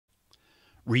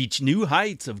Reach new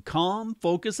heights of calm,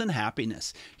 focus, and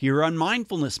happiness here on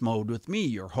Mindfulness Mode with me,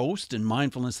 your host and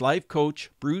mindfulness life coach,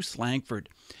 Bruce Langford.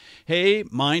 Hey,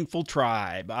 Mindful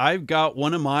Tribe, I've got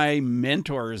one of my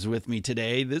mentors with me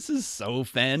today. This is so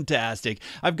fantastic.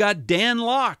 I've got Dan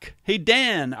Locke. Hey,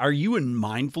 Dan, are you in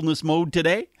mindfulness mode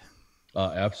today?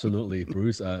 Absolutely,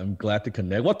 Bruce. I'm glad to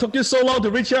connect. What took you so long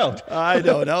to reach out? I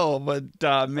don't know, but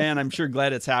man, I'm sure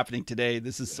glad it's happening today.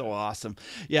 This is so awesome.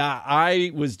 Yeah,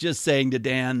 I was just saying to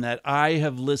Dan that I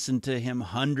have listened to him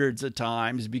hundreds of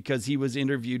times because he was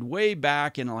interviewed way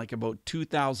back in like about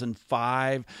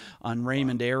 2005 on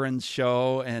Raymond Aaron's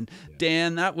show. And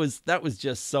Dan, that was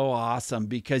just so awesome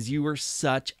because you were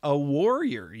such a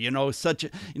warrior,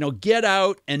 get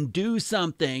out and do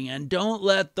something and don't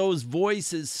let those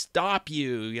voices stop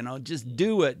you, just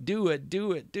do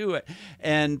it.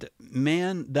 And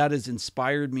man, that has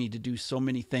inspired me to do so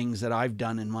many things that I've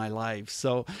done in my life.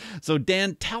 So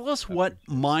Dan, tell us what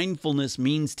mindfulness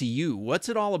means to you. What's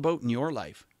it all about in your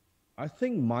life? I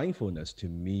think mindfulness to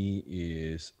me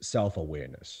is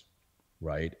self-awareness,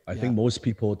 right? I Yeah. think most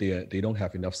people, they don't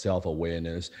have enough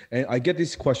self-awareness. And I get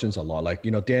these questions a lot, like,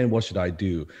 Dan, what should I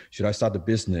do? Should I start a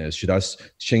business? Should I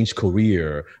change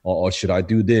career? Or should I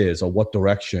do this? Or what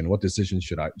direction, what decision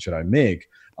should I make?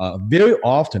 Very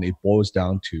often it boils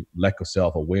down to lack of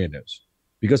self-awareness.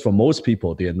 Because for most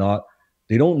people, they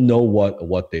don't know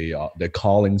what their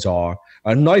callings are.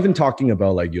 I'm not even talking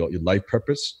about like your life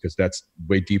purpose, because that's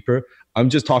way deeper. I'm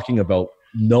just talking about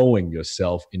knowing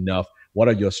yourself enough. What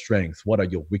are your strengths? What are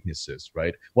your weaknesses,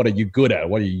 right? What are you good at?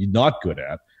 What are you not good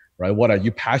at, right? What are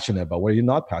you passionate about? What are you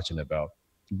not passionate about?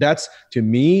 That's, to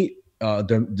me,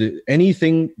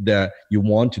 anything that you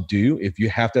want to do, if you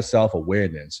have that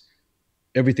self-awareness,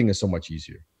 everything is so much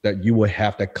easier. That you will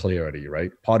have that clarity,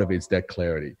 right? Part of it is that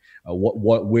clarity,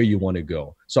 where you want to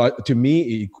go. So to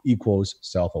me, it equals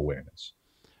self-awareness.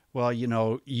 Well,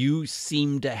 you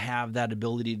seem to have that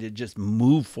ability to just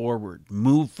move forward,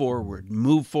 move forward,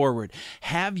 move forward.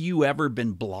 Have you ever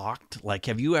been blocked? Like,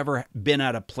 have you ever been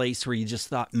at a place where you just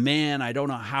thought, man, I don't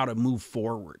know how to move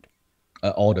forward?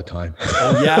 All the time.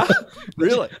 Oh, yeah?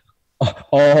 Really?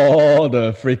 All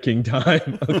the freaking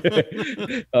time.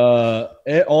 Okay.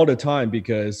 All the time,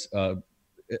 because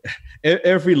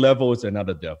every level is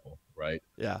another devil, right?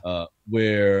 Yeah.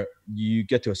 Where you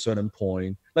get to a certain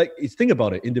point, like, think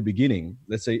about it. In the beginning,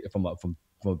 let's say from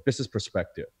a business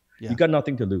perspective, you got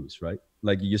nothing to lose, right?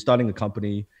 Like, you're starting a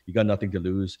company, you got nothing to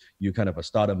lose. You kind of a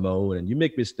startup mode, and you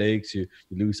make mistakes, you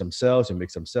lose some sales, you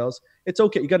make some sales. It's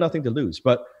okay, you got nothing to lose.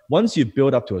 But once you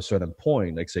build up to a certain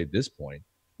point, like say this point,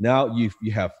 now you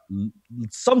have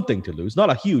something to lose, not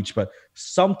a huge, but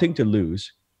something to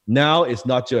lose. Now it's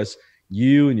not just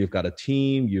you, and you've got a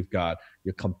team, you've got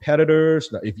your competitors.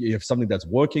 If you have something that's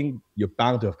working, you're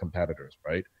bound to have competitors,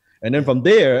 right? And then from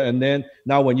there, and then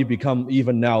now when you become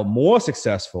even now more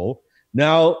successful,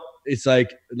 now it's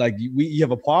like you have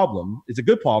a problem. It's a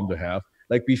good problem to have.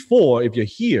 Like before, if you're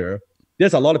here,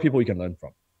 there's a lot of people you can learn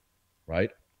from, right?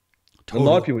 Totally. A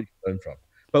lot of people you can learn from.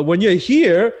 But when you're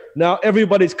here, now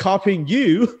everybody's copying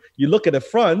you. You look at the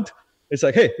front, it's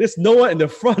like, hey, there's no one in the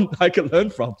front I can learn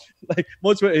from. Like,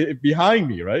 most behind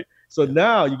me, right? So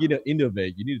now you need to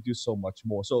innovate. You need to do so much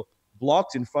more. So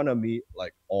blocks in front of me,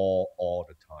 like all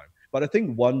the time. But I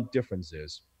think one difference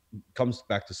comes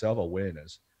back to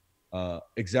self-awareness.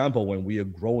 Example, when we are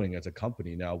growing as a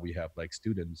company, now we have like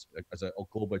students as a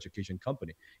global education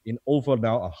company in over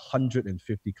now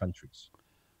 150 countries.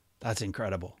 That's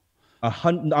incredible.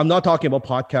 I'm not talking about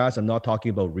podcasts. I'm not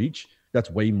talking about reach. That's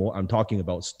way more. I'm talking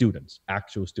about students,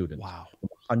 actual students. Wow. From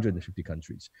 150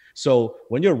 countries. So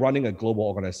when you're running a global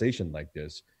organization like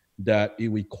this, that it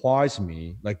requires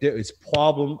me, like, there is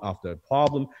problem after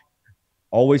problem,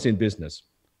 always in business,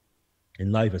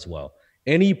 in life as well.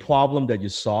 Any problem that you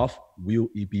solve will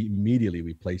be immediately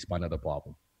replaced by another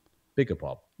problem, bigger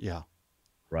problem. Yeah.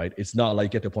 Right? It's not like you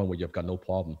get to the point where you've got no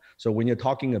problem. So when you're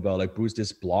talking about, like, Bruce,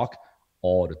 this block,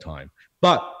 all the time.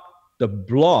 But the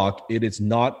block,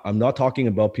 I'm not talking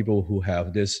about people who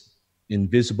have this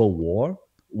invisible wall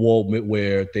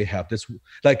where they have this,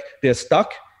 like, they're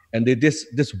stuck and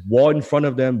this wall in front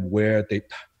of them where they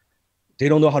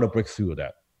don't know how to break through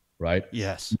that, right?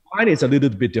 Yes. Mine is a little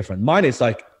bit different. Mine is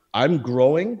like, I'm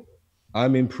growing,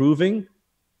 I'm improving.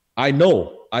 I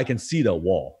know I can see the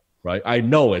wall, right? I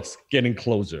know it's getting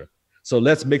closer. So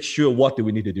let's make sure, what do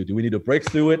we need to do? Do we need to break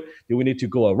through it? Do we need to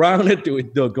go around it? Do we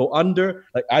go under?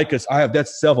 Like, because I have that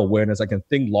self-awareness. I can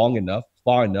think long enough,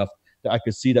 far enough, that I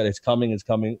could see that it's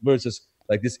coming, versus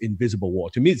like this invisible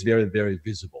wall. To me, it's very, very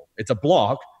visible. It's a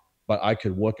block, but I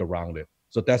could work around it.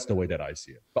 So that's the way that I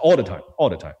see it. But all the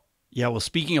time. Yeah, well,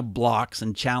 speaking of blocks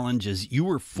and challenges, you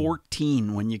were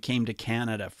 14 when you came to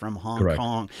Canada from Hong Correct.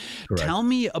 Kong. Tell Correct.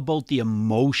 me about the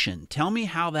emotion. Tell me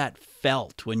how that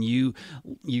felt when you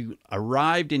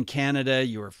arrived in Canada.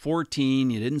 You were 14.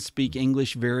 You didn't speak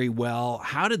English very well.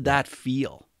 How did that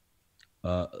feel?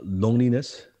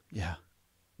 Loneliness, Yeah,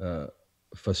 uh,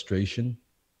 frustration,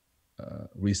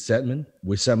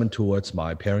 resentment towards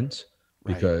my parents,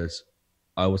 right, because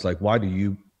I was like, why do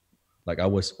you, like, I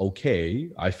was okay.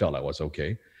 I felt I was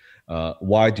okay.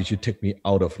 Why did you take me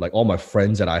out of like all my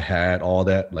friends that I had, all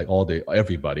that, like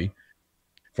everybody,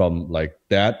 from like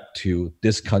that to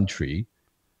this country,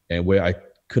 and where I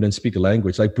couldn't speak the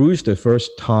language. Like Bruce, the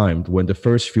first time, when the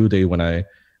first few days when I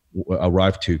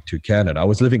arrived to Canada, I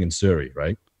was living in Surrey,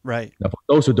 right? right, Now, for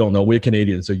those who don't know, we're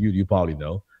Canadians, so you probably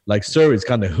know. Like Surrey is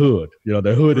kind of hood,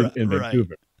 the hood right, in right.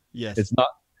 Vancouver. Yes. It's not,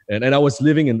 and I was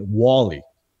living in Wally,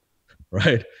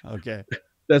 right? Okay.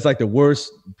 That's like the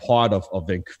worst part of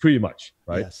Vancouver, pretty much,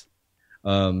 right? Yes.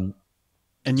 Um,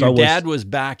 And so your I was dad was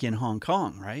back in Hong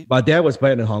Kong, right? My dad was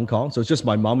back in Hong Kong, so it's just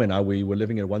my mom and I. We were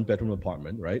living in a one-bedroom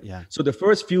apartment, right? Yeah. So the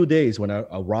first few days when I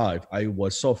arrived, I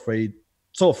was so afraid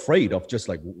of just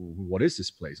like, what is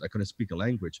this place? I couldn't speak the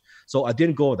language, so I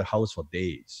didn't go out of the house for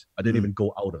days. I didn't Mm, even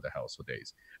go out of the house for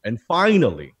days. And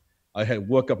finally, I had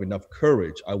worked up enough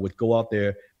courage. I would go out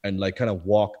there and like kind of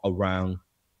walk around,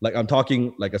 like I'm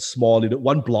talking like a small little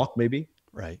 1 block maybe,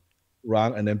 right.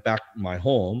 around and then back my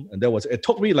home. And it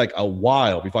took me like a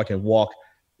while before I can walk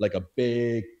like a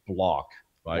big block,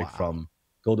 right? Wow.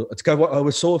 It's kind of, I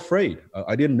was so afraid.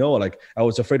 I didn't know, like I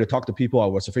was afraid to talk to people. I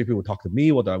was afraid people would talk to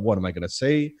me. What am I going to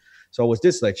say? So I was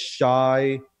this like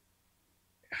shy,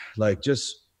 like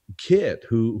just kid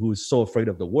who's so afraid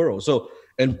of the world. So,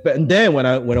 and then when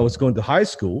I was going to high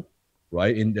school,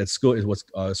 right? In that school, it was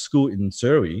a school in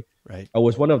Surrey. Right. I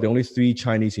was one of the only 3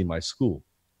 Chinese in my school,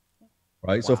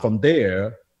 right? So Wow. from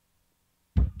there,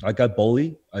 I got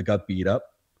bullied. I got beat up.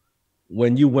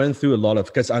 When you went through a lot of,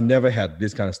 because I never had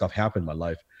this kind of stuff happen in my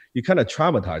life, you kind of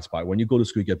traumatized by it. When you go to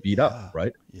school, you get beat up, Yeah.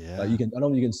 right? Yeah. You can, I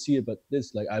don't know if you can see it, but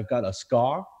this, like I've got a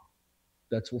scar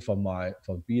that's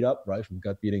from beat up, right? From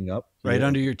gut beating up Right here,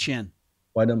 under your chin.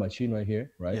 right on my chin right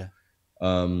here, right? Yeah.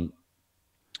 Um,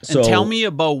 And tell so me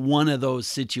about one of those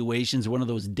situations, one of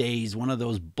those days, one of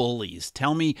those bullies.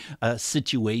 Tell me a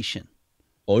situation.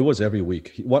 Oh, it was every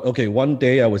week. One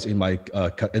day I was in my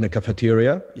in the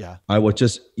cafeteria. Yeah. I was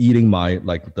just eating my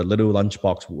like the little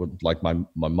lunchbox like my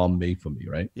mom made for me,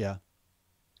 right? Yeah.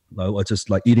 I was just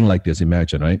like eating like this,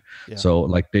 imagine, right? Yeah. So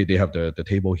like they have the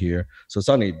table here. So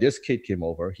suddenly this kid came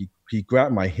over. He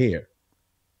grabbed my hair,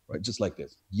 right, just like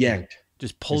this, Yeah. yanked.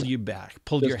 Just He's pull like, you back,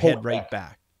 pulled your just pull head it right back.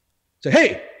 back. Say,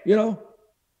 hey,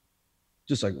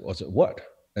 just like, what's it? What?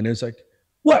 And it's like,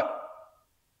 what?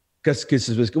 Because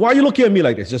why are you looking at me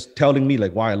like this? Just telling me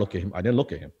like why I look at him. I didn't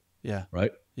look at him, Yeah.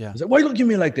 right? Yeah. He's like, why are you looking at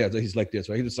me like that? So he's like this,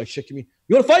 right? He's just like shaking me.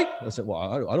 You want to fight? I said, well,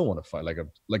 I don't want to fight. Like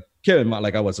I'm like carrying my,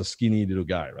 like I was a skinny little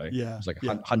guy, right? Yeah. It's like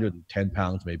Yeah. 110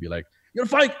 pounds, maybe. Like, you want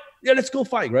to fight? Yeah, let's go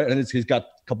fight, right? And he's got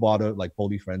a couple other like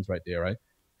bully friends right there, right?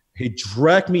 He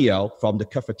dragged me out from the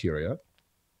cafeteria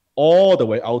all the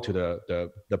way out to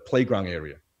the playground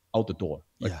area, out the door,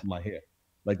 like Yeah. my hair,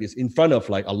 like this in front of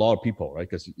like a lot of people, right?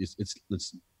 Because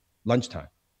it's lunchtime.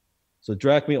 So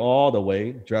drag me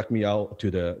out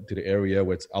to the area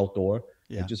where it's outdoor,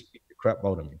 Yeah. and just beat the crap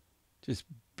out of me. Just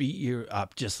beat you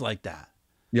up just like that.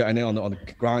 Yeah, and then on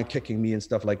the ground kicking me and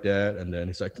stuff like that. And then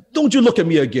he's like, "Don't you look at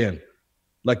me again,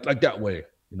 like that way,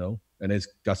 you know." And it's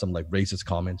got some like racist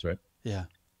comments, right? Yeah.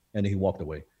 And he walked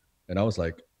away, and I was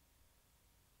like,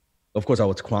 of course, I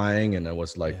was crying, and I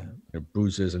was like,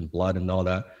 bruises and blood and all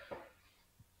that.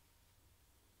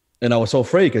 And I was so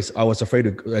afraid because I was afraid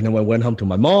to, and then I went home to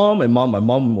my mom, and my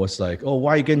mom was like, "Oh,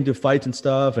 why are you getting into fights and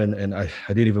stuff?" And I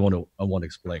didn't even want to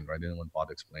explain, right? I didn't want to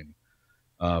bother explaining.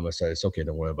 I said, "It's okay,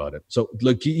 don't worry about it." So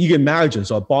like you can imagine,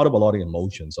 so I brought up a lot of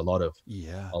emotions, a lot of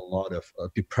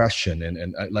depression,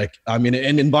 and like I'm in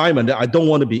an environment that I don't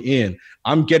want to be in.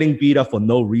 I'm getting beat up for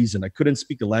no reason. I couldn't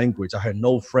speak the language. I had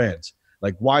no friends.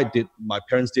 Like, why did my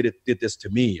parents did this to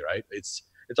me, right? It's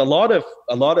a lot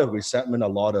of resentment, a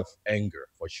lot of anger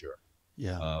for sure.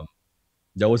 Yeah.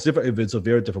 That was different. It's a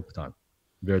very difficult time.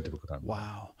 Very difficult time.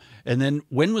 Wow. And then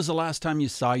when was the last time you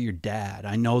saw your dad?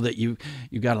 I know that you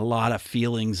got a lot of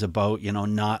feelings about,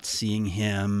 not seeing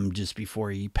him just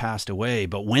before he passed away,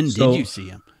 but when did you see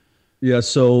him? Yeah,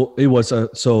 so it was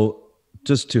so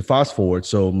just to fast forward,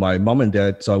 so my mom and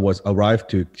dad, so I was arrived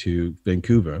to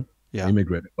Vancouver,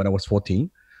 immigrant when I was 14.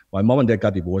 My mom and dad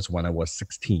got divorced when I was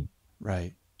 16.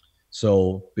 Right.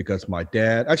 So because my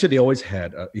dad, actually they always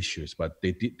had issues, but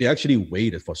they actually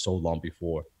waited for so long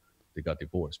before they got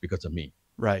divorced because of me.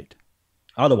 Right.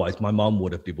 Otherwise, my mom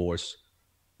would have divorced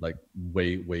like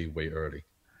way, way, way early.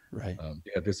 Right.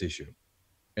 They had this issue.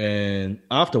 And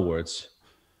afterwards,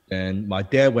 then my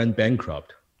dad went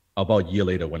bankrupt about a year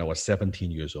later when I was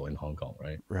 17 years old in Hong Kong,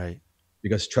 right? Right.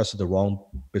 Because trusted the wrong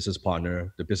business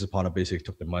partner. The business partner basically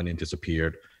took the money and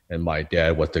disappeared. And my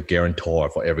dad was the guarantor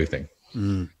for everything.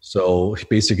 Mm. So he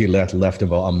basically left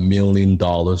about $1 million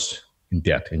in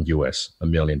debt in US, $1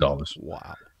 million.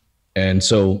 Wow. And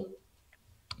so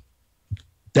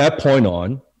that point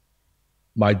on,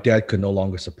 my dad could no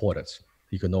longer support us.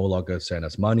 He could no longer send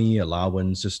us money,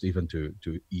 allowance, just even to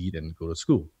eat and go to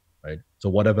school, right? So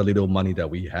whatever little money that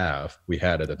we had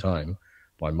at the time,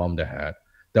 my mom had,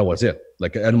 that was it.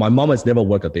 Like, and my mom has never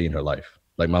worked a day in her life.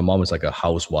 Like my mom was like a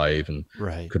housewife and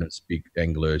Right. couldn't speak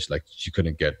English. Like she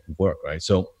couldn't get work, right?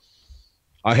 So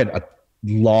I had a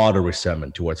lot of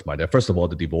resentment towards my dad. First of all,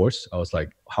 the divorce. I was like,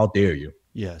 how dare you?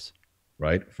 Yes.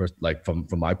 Right? First, like from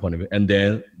my point of view. And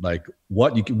then like,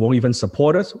 what, you won't even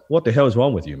support us? What the hell is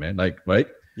wrong with you, man? Like, right?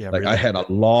 Yeah. Like really? I had a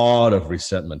lot of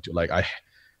resentment to, like, I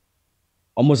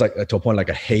almost like to a point, like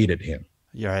I hated him.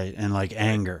 Yeah. Right. And like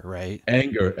anger, right?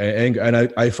 Anger. And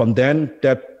I from then,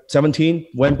 that 17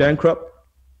 went bankrupt.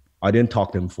 I didn't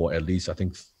talk to him for at least, I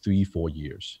think 3-4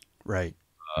 years. Right.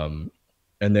 And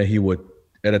then he would,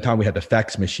 at the time we had the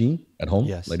fax machine at home.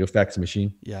 Yes. Like the fax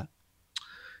machine. Yeah.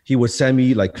 He would send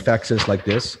me like faxes like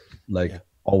this, like Yeah.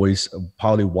 always,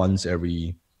 probably once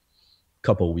every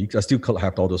couple of weeks. I still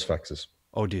have all those faxes.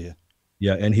 Oh, do you?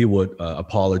 Yeah, and he would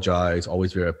apologize,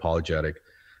 always very apologetic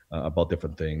about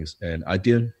different things. And I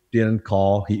didn't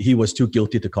call. He was too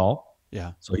guilty to call.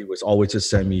 Yeah. So he was always just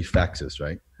send me faxes,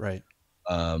 right? Right.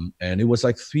 And it was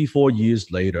like 3-4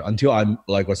 years later until I'm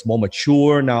like was more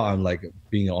mature. Now I'm like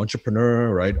being an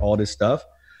entrepreneur, right? All this stuff.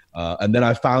 And then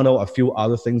I found out a few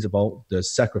other things about the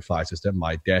sacrifices that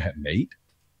my dad had made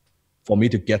for me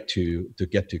to get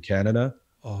to Canada.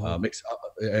 Oh.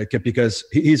 Because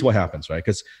here's what happens, right?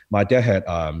 Because my dad had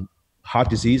heart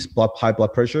disease, high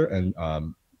blood pressure, and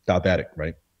diabetic,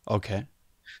 right? Okay.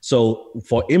 So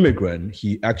for immigrant,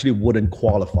 he actually wouldn't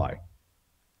qualify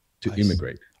to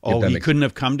immigrate. Oh, he couldn't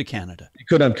have come to Canada. He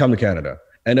couldn't come to Canada.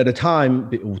 And at the time,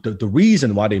 the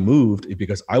reason why they moved is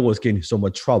because I was getting so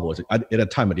much trouble. At the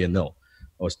time, I didn't know.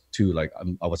 I was too like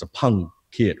I was a punk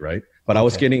kid, right? But I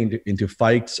was getting into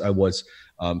fights. I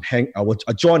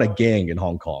joined a gang in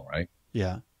Hong Kong, right?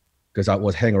 Yeah. Because I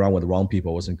was hanging around with the wrong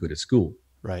people. I wasn't good at school.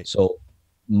 Right. So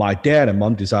my dad and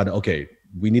mom decided, okay,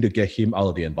 we need to get him out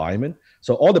of the environment.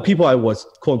 So all the people I was,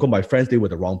 quote unquote, my friends, they were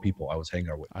the wrong people I was hanging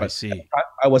out with. I see.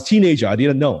 I was a teenager. I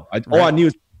didn't know. All I knew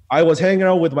is I was hanging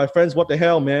out with my friends. What the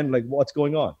hell, man? Like, what's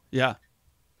going on? Yeah.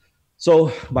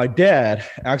 So my dad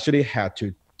actually had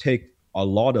to take a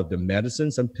lot of the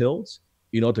medicines and pills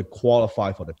in order to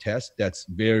qualify for the test. That's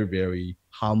very, very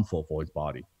harmful for his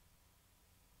body.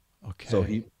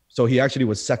 Okay. So he actually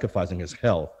was sacrificing his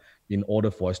health in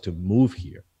order for us to move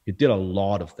here. He did a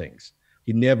lot of things.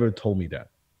 He never told me that.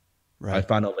 Right. I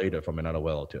found out later from another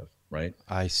relative, right?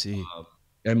 I see.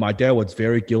 And my dad was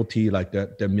very guilty, like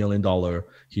that $1 million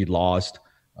he lost,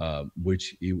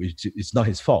 which it's not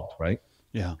his fault, right?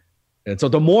 Yeah. And so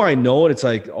the more I know, it's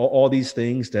like all these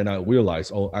things, then I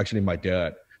realized, oh, actually my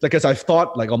dad, like, as I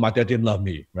thought, like, oh, my dad didn't love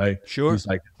me, right? Sure. He's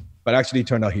like, but actually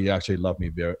turned out he actually loved me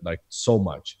very, like, so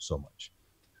much.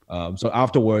 So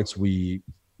afterwards we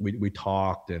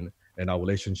talked and our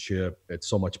relationship, it's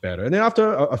so much better. And then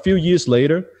after a few years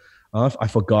later, I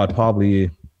forgot,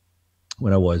 probably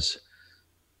when I was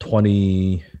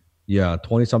 20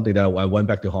 something, that I went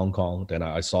back to Hong Kong. Then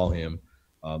I saw him,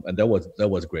 and that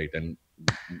was great. And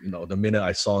the minute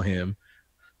I saw him,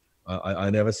 I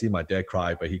never see my dad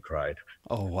cry, but he cried.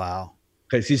 Oh, wow.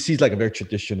 Because he's like a very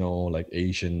traditional, like,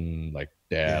 Asian, like,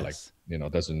 dad, Yes.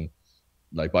 like, doesn't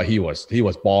like, but he was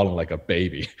bawling like a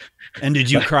baby. And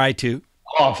did you cry too?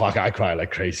 Oh fuck, I cried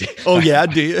like crazy. Oh yeah,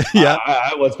 do you? Yeah.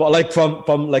 I was like from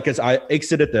like, as I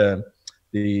exited the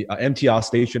MTR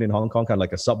station in Hong Kong, kind of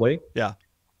like a subway. Yeah.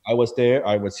 I was there.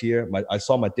 I was here. I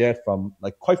saw my dad from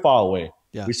like quite far away.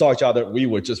 Yeah. We saw each other. We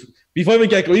were just, before we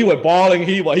we were bawling.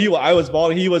 I was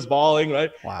bawling. He was bawling,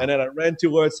 right? Wow. And then I ran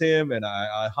towards him and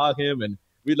I hugged him, and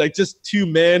we, like, just two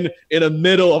men in the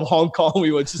middle of Hong Kong.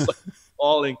 We were just like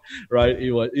bawling, right?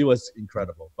 It was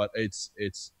incredible. But it's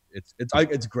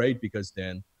great because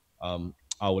then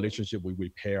our relationship, we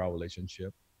repair our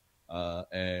relationship,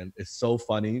 and it's so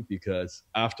funny because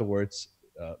afterwards,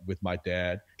 with my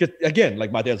dad, because again,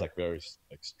 like, my dad's like very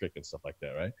like strict and stuff like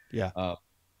that, right? Yeah.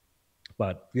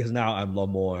 But because now I'm a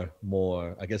lot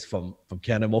more, I guess, from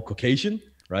Canada, more Caucasian,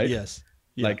 right? Yes.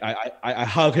 Yeah. Like I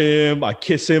hug him, I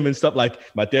kiss him and stuff. Like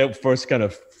my dad first kind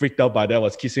of freaked out by that,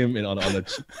 was kissing him on the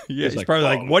cheek. Yeah. He's He's like, probably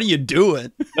 "Whoa." like, what are you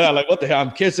doing? Yeah, like what the hell?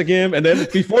 I'm kissing him, and then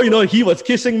before you know it, he was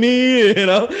kissing me. You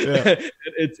know, Yeah.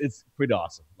 it's pretty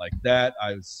awesome. Like that,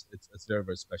 it's very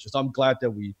very special. So I'm glad that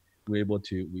we were able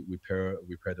to repair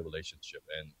the relationship.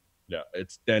 And yeah,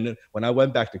 it's then when I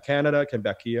went back to Canada, came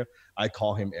back here, I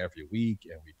call him every week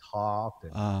and we talked,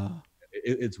 and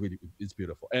it's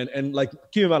beautiful. And like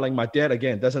keep in mind, like my dad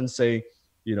again doesn't say,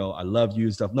 you know, I love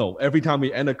you stuff. No, every time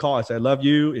we end a call, I say I love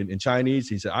you in Chinese.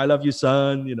 He said, I love you,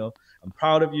 son. You know, I'm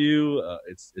proud of you.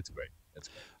 It's great. It's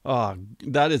great. Oh,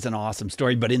 that is an awesome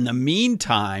story. But in the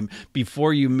meantime,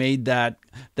 before you made that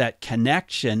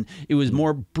connection, it was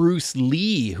more Bruce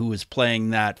Lee who was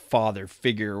playing that father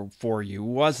figure for you,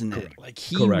 wasn't it? Like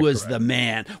he was the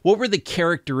man. What were the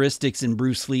characteristics in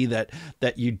Bruce Lee that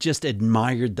you just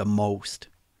admired the most?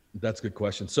 That's a good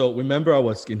question. So remember, I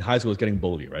was in high school, I was getting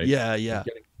bullied, right? Yeah, yeah.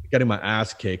 Getting my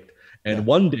ass kicked. And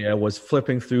one day I was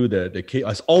flipping through the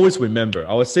I always remember,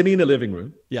 I was sitting in the living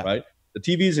room, right? The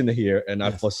TV's in here, and I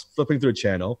was flipping through the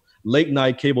channel, late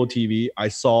night cable TV. I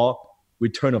saw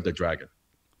Return of the Dragon.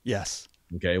 Yes.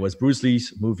 Okay, it was Bruce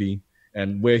Lee's movie,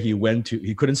 and where he went to,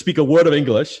 he couldn't speak a word of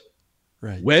English.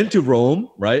 Right. Went to Rome,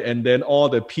 right? And then all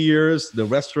the peers, the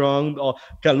restaurant, all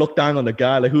kind of looked down on the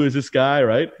guy, like, who is this guy,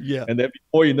 right? Yeah. And then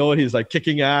before you know it, he's like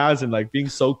kicking ass and like being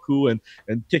so cool and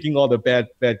kicking all the bad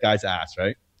guys' ass,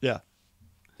 right? Yeah.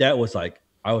 That was like,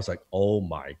 I was like, oh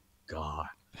my God.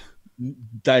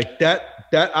 Like that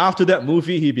after that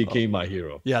movie, he became my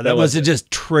hero. Yeah, that must have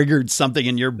just triggered something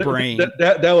in your brain.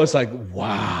 That was like,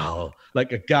 wow.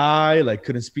 Like a guy like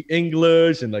couldn't speak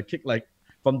English and like kick, like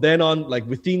from then on, like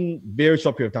within very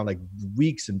short period of time, like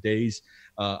weeks and days,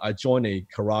 I joined a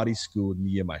karate school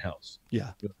near my house.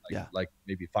 Yeah. Like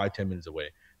maybe 5-10 minutes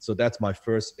away. So that's my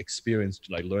first experience,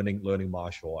 like learning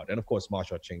martial art. And of course,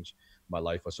 martial art changed my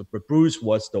life. So, but Bruce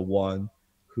was the one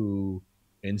who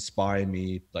inspired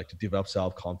me like to develop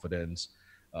self-confidence.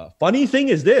 Funny thing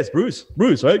is this, Bruce,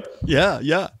 right? Yeah.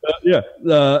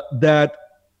 That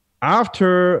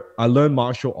after I learned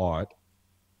martial art,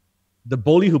 the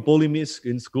bully who bullied me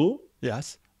in school,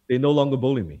 yes, they no longer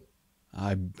bully me.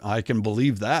 I can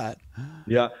believe that.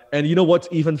 Yeah. And you know what's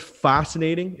even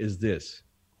fascinating is this.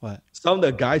 What? Some of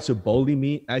the guys who bullied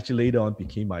me actually later on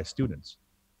became my students.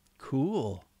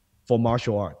 Cool. For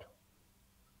martial art.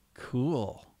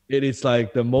 Cool. It is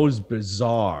like the most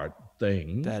bizarre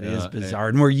thing. That is bizarre.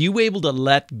 And were you able to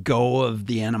let go of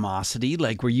the animosity?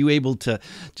 Like, were you able to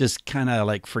just kind of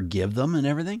like forgive them and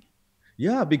everything?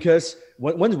 Yeah, because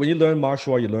when you learn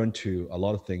martial art, you learn a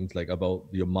lot of things like about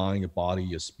your mind, your body,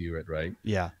 your spirit, right?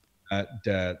 Yeah.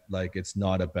 That like it's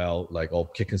not about like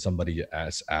kicking somebody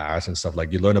ass and stuff.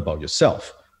 Like you learn about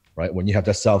yourself, right? When you have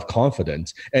that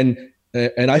self-confidence, and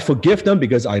I forgive them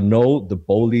because I know the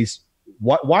bullies.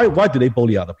 Why do they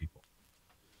bully other people?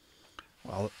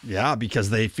 Well, yeah, because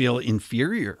they feel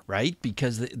inferior, right?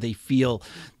 Because they feel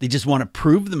they just want to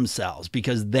prove themselves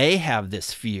because they have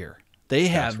this fear. They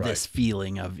have this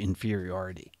feeling of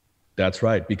inferiority. That's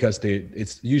right, because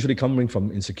it's usually coming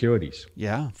from insecurities.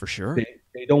 Yeah, for sure.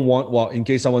 They don't want, well, in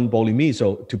case someone bully me,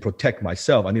 so to protect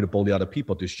myself, I need to bully other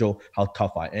people to show how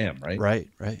tough I am, right?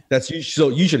 Right. So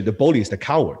usually the bully is the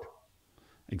coward.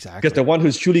 Exactly. Because the one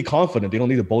who's truly confident, they don't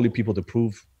need to bully people to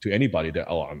prove to anybody that,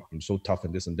 I'm so tough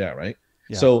and this and that, right?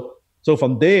 Yeah. So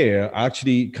from there, I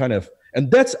actually kind of,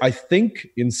 and that's, I think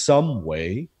in some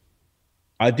way,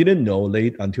 I didn't know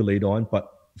until later on, but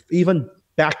even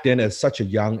back then at such a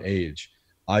young age,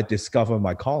 I discovered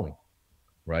my calling,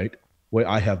 right? Where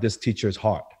I have this teacher's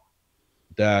heart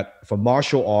that for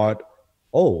martial art,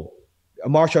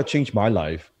 martial art changed my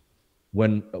life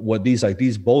when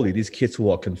these bullies, these kids who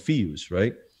are confused,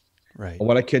 right? Right. And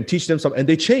when I can teach them something, and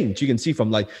they change. You can see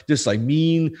from like just like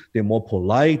mean, they're more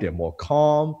polite, they're more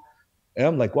calm. And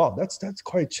I'm like, wow, that's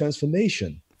quite a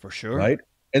transformation. For sure. Right.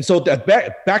 And so that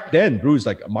back then, Bruce,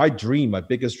 like my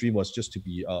biggest dream was just to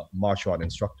be a martial art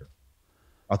instructor.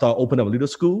 I thought I'd open up a little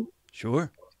school. Sure.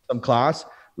 Some class,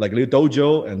 like a little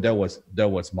dojo. And that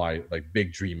was my like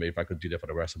big dream if I could do that for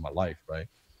the rest of my life, right?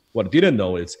 What I didn't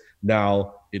know is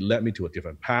now it led me to a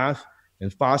different path.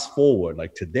 And fast forward,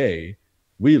 like today,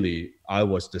 really, I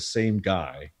was the same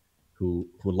guy who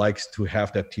likes to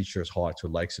have that teacher's heart, who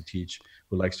likes to teach,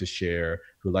 who likes to share,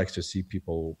 who likes to see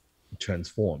people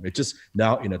transform. It's just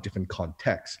now in a different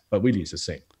context, but really it's the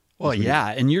same. Well, yeah,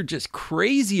 and you're just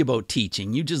crazy about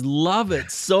teaching. You just love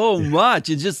it so much.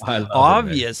 It's just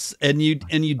obvious, and you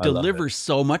deliver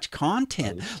so much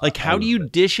content. Like, how do you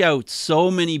dish out so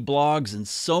many blogs and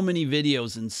so many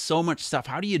videos and so much stuff?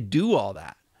 How do you do all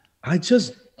that? I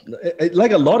just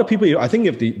like a lot of people, I think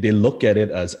if they look at it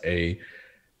as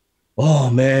oh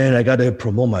man, I got to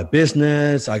promote my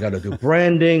business. I got to do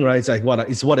branding, right? It's like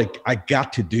I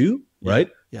got to do, right?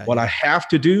 What I have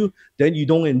to do, then you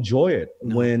don't enjoy it.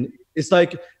 No. When it's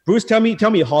like, Bruce, tell me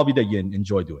a hobby that you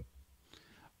enjoy doing.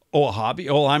 Oh, a hobby?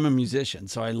 Oh, I'm a musician,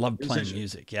 so I love playing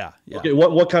music. Yeah. Okay.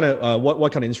 What kind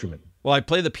of instrument? Well, I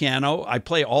play the piano. I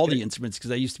play all the instruments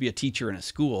because I used to be a teacher in a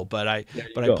school, but I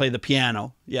play the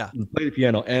piano. Yeah. You play the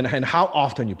piano. And how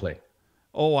often you play?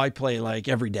 Oh, I play like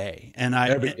every day. And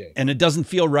and it doesn't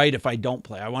feel right if I don't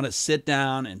play. I want to sit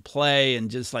down and play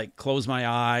and just like close my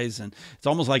eyes, and it's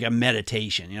almost like a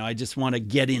meditation. I just want to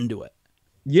get into it.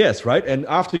 Yes, right. And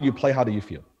after you play, how do you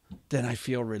feel? Then I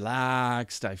feel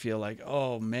relaxed. I feel like,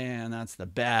 oh man, that's the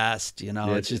best.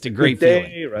 It's just a great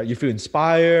feeling, right? You feel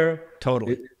inspired.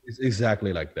 Totally. It's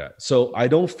exactly like that. So I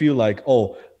don't feel like,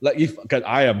 because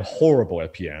I am horrible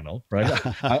at piano, right?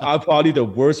 I'm probably the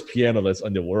worst pianist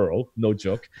in the world. No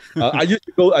joke. I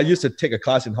used to take a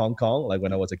class in Hong Kong, like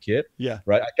when I was a kid. Yeah.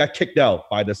 Right. I got kicked out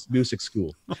by this music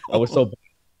school. I was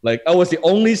I was the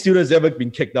only student that's ever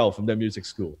been kicked out from that music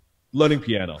school learning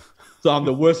piano. So I'm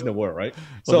the worst in the world, right?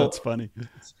 So that's funny.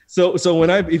 So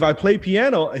if I play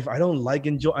piano, if I don't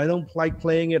like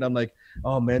playing it, I'm like,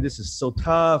 oh man, this is so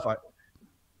tough.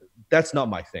 That's not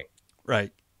my thing.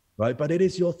 Right. Right. But it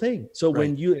is your thing. So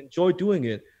when you enjoy doing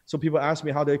it, so people ask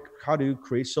me, how do you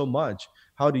create so much?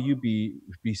 How do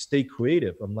you stay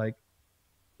creative? I'm like,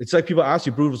 it's like people ask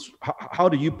you, Bruce, how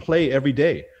do you play every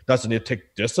day? Doesn't it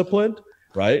take discipline?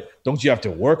 Right? Don't you have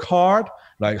to work hard?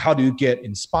 Like, how do you get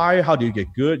inspired? How do you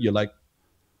get good? You're like,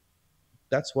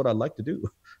 that's what I like to do.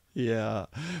 Yeah.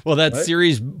 Well, that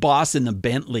series Boss in the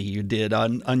Bentley you did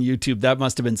on YouTube, that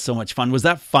must have been so much fun. Was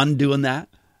that fun doing that?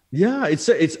 Yeah, it's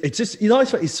just,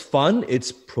 it's fun.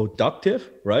 It's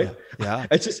productive, right? Yeah.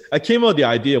 I came up with the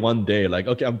idea one day, like,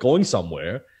 okay, I'm going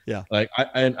somewhere. Yeah. Like,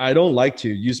 I don't like to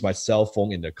use my cell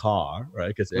phone in the car, right?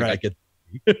 Because I get,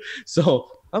 so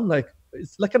I'm like,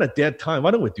 it's like kind of dead time.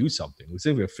 Why don't we do something? We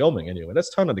say we're filming anyway.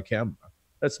 Let's turn on the camera.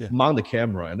 Let's mount the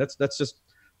camera and let's just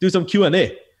do some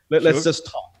Q&A. Let's just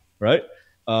talk, right?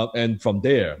 And from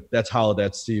there, that's how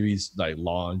that series like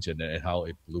launched and how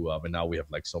it blew up. And now we have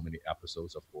like so many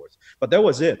episodes, of course. But that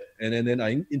was it. And then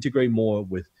I integrate more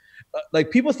with,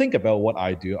 like people think about what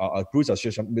I do. Bruce, I'll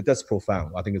share something, but that's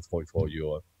profound. I think it's for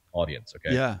your audience,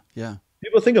 okay? Yeah, yeah.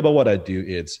 People think about what I do.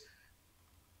 It's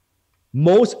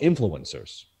most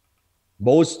influencers,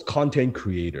 most content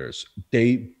creators,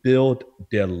 they build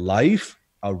their life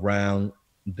around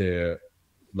their,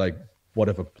 like,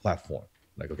 whatever platform.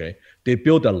 Like, okay, they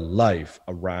build a life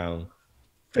around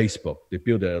Facebook. They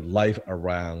build a life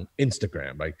around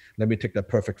Instagram. Like, let me take that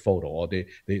perfect photo. Or they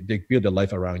build a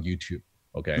life around YouTube.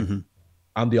 Okay. Mm-hmm.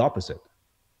 I'm the opposite.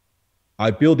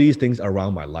 I build these things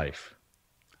around my life.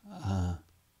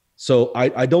 So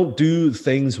I don't do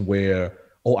things where,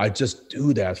 I just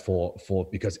do that for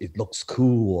because it looks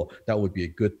cool, or that would be a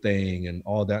good thing and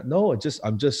all that. No,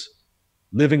 I'm just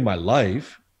living my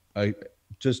life. I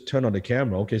just turn on the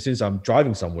camera. Okay, since I'm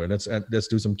driving somewhere, let's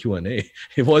do some Q&A.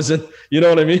 It wasn't, you know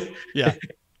what I mean? Yeah.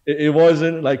 It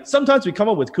wasn't like, sometimes we come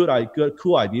up with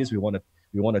cool ideas we want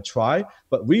to try,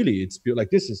 but really it's like,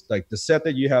 this is like the set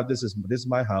that you have. This is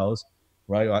my house,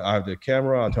 right? I have the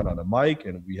camera. I turn on the mic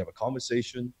and we have a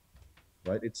conversation,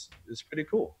 right? It's pretty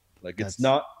cool. Like,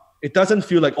 it doesn't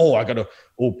feel like, I got to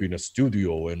open a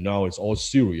studio and now it's all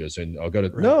serious and I got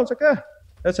to, no, it's like,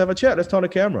 let's have a chat. Let's turn on the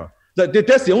camera. Like,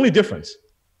 that's the only difference,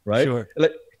 right? Sure.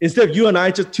 Like, instead of you and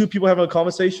I, just two people having a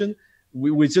conversation,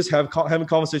 we just having a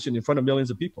conversation in front of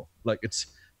millions of people. Like, it's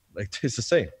the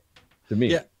same to me.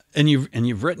 Yeah. And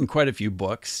you've written quite a few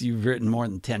books. You've written more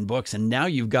than 10 books, and now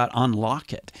you've got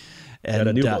Unlock It. And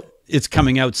a new book. It's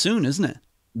coming out soon, isn't it?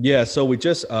 Yeah. So we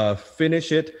just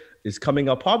finished it. It's coming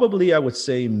up probably, I would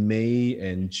say, May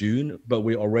and June, but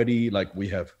we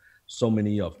have so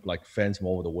many of like fans from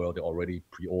all over the world. They're already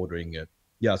pre-ordering it.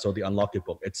 Yeah. So the Unlock It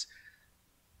book, it's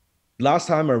last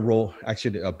time I wrote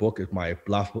actually a book is my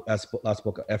last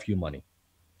book, FU Money.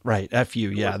 Right. FU.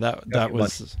 Yeah. That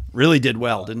was really did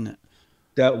well, didn't it?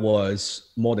 That was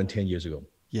more than 10 years ago.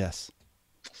 Yes.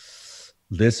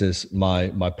 This is my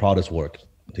proudest work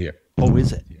here. Oh,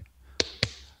 is it?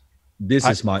 This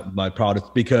is my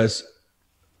proudest, because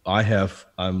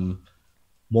I'm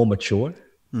more mature,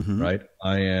 right?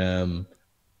 I am,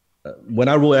 when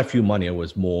I wrote FU Money, I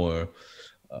was more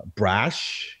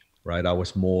brash, right? I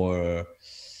was more,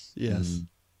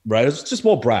 right? It was just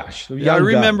more brash. Yeah, I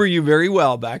remember you very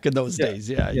well back in those days.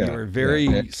 Yeah, you were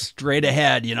very straight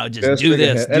ahead, just do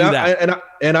this, do that.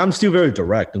 And I'm still very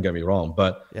direct, don't get me wrong,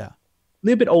 but a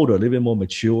little bit older, a little bit more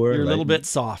mature. You're a little bit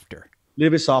softer.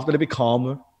 little bit softer, a little bit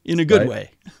calmer, In a good right?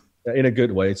 way. In a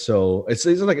good way. So it's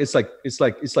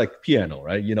like piano,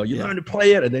 right? You know, you Yeah. learn to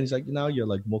play it, and then it's like now you're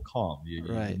like more calm. You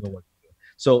Right. know what.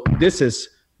 So this is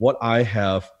what I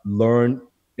have learned.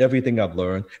 Everything I've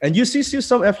learned, and you see still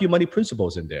some FU money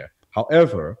principles in there.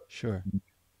 However, Sure.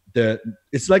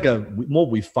 it's like a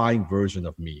more refined version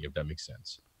of me, if that makes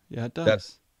sense. Yeah, it That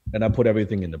does. and I put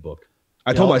everything in the book.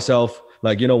 I Yeah. told myself,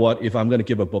 like, you know what, if I'm going to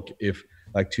give a book, if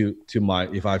like to my,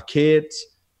 if I have kids,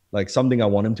 like something I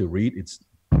want them to read, it's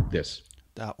this.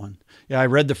 That one. Yeah, I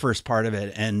read the first part of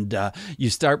it. And you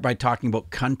start by talking about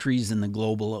countries in the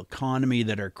global economy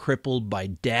that are crippled by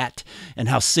debt and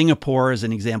how Singapore is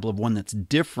an example of one that's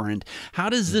different. How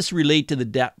does this relate to the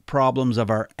debt problems of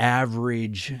our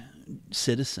average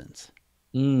citizens?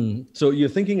 So you're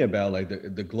thinking about like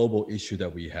the global issue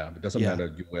that we have. It doesn't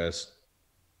matter US,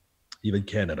 even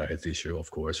Canada has issue, of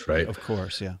course, right? Of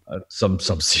course, yeah. Some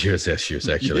serious issues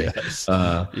actually. Yes.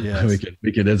 Yes.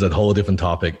 We can. There's a whole different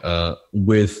topic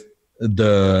with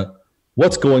the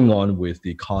what's going on with the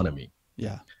economy.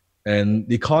 Yeah. And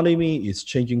the economy is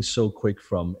changing so quick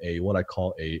from what I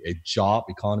call a job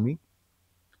economy,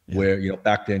 where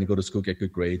back then you go to school, get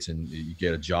good grades, and you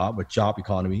get a job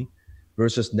economy,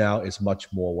 versus now it's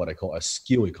much more what I call a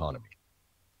skill economy.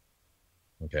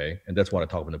 Okay, and that's what I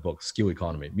talk about in the book, skill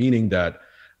economy, meaning that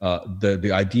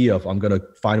the idea of I'm going to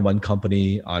find one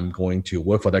company, I'm going to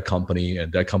work for that company,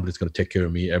 and that company is going to take care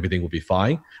of me, everything will be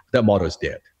fine. That model is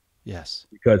dead. Yes.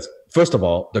 Because first of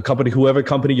all, the company, whoever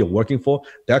company you're working for,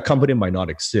 that company might not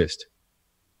exist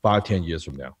 5-10 years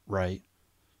from now. Right.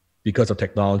 Because of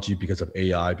technology, because of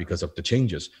AI, because of the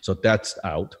changes. So that's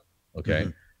out.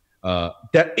 Okay.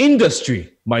 That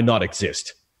industry might not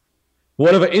exist.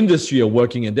 Whatever industry you're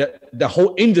working in, that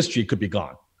whole industry could be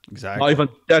gone. Exactly. Not even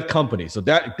that company. So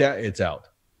that it's out.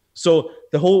 So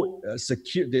the whole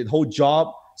the whole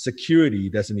job security,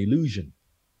 that's an illusion.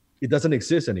 It doesn't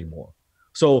exist anymore.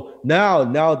 So now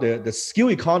the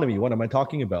skill economy, what am I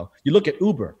talking about? You look at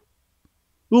Uber.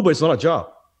 Uber is not a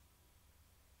job.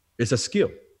 It's a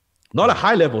skill. Not a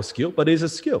high level skill, but it's a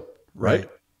skill, right?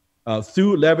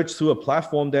 Through a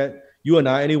platform that you and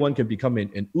I, anyone can become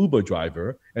an Uber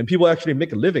driver, and people actually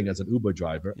make a living as an Uber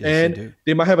driver. Yes, and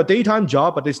they might have a daytime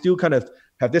job, but they still kind of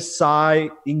have this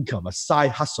side income, a side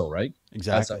hustle, right?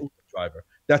 Exactly. As an Uber driver.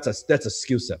 That's a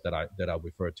skill set that I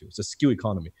refer to. It's a skill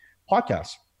economy.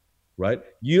 Podcast, right?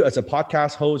 You as a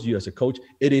podcast host, you as a coach,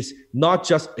 it's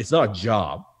not a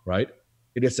job, right?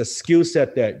 It is a skill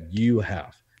set that you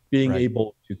have. Being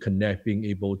able to connect, being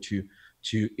able to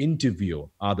interview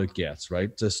other guests,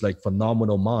 right? Just like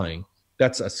phenomenal mind.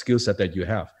 That's a skill set that you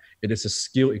have. It is a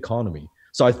skill economy.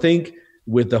 So I think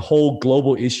with the whole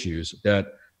global issues that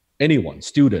anyone,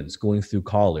 students going through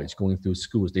college, going through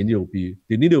schools, they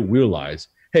need to realize,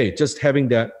 hey, just having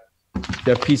that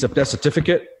piece of that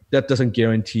certificate, that doesn't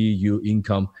guarantee you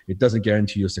income. It doesn't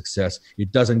guarantee you success.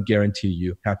 It doesn't guarantee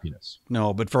you happiness.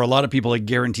 No, but for a lot of people, it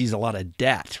guarantees a lot of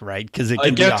debt, right? Because it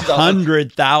can be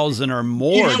 100,000 or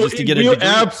more just to get a degree. You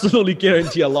absolutely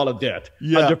guarantee a lot of debt.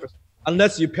 Yeah. 100%.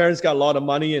 Unless your parents got a lot of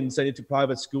money and send you to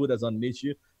private school, that's on an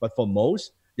issue. But for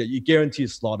most, you guarantee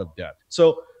a lot of debt.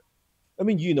 So, I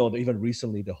mean, that even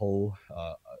recently the whole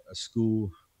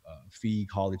school fee,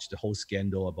 college, the whole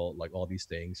scandal about like all these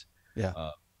things. Yeah.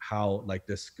 How like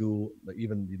the school, like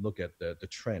even you look at the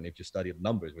trend, if you study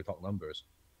numbers, we talk numbers,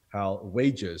 how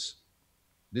wages,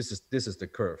 this is the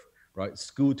curve, right?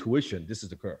 School tuition, this is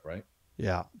the curve, right?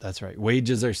 Yeah, that's right.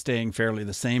 Wages are staying fairly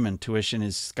the same and tuition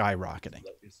is skyrocketing.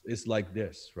 It's like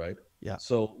this, right? Yeah.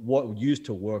 So what used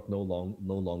to work no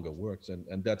longer works.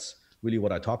 And that's really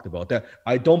what I talked about. That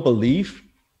I don't believe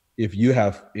if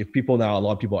people now, a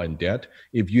lot of people are in debt,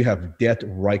 if you have debt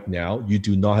right now, you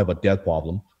do not have a debt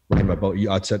problem.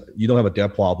 I said you don't have a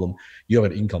debt problem, you have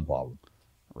an income problem.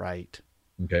 Right.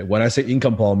 Okay. When I say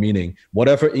income problem, meaning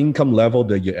whatever income level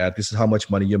that you're at, this is how much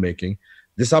money you're making,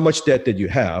 this is how much debt that you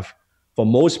have. For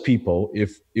most people,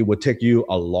 if it would take you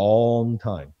a long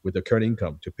time with the current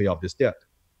income to pay off this debt.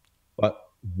 But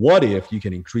what if you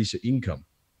can increase your income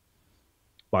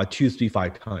by 2, 3,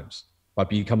 5 times by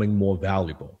becoming more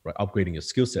valuable, right? Upgrading your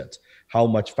skill sets, how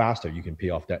much faster you can pay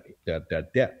off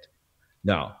that debt.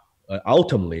 Now,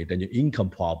 ultimately, then your income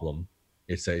problem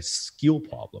is a skill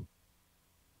problem,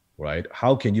 right?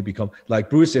 How can you become like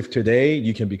Bruce? If today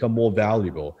you can become more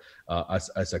valuable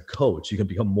as a coach, you can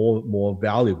become more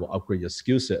valuable, upgrade your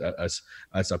skill set as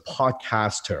a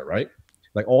podcaster, right?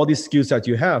 Like all these skills that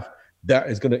you have, that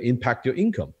is going to impact your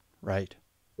income, right?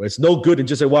 It's no good to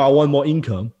just say, "Well, I want more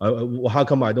income. How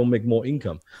come I don't make more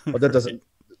income?" But that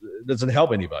doesn't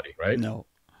help anybody, right? No.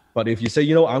 But if you say,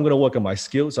 you know, I'm going to work on my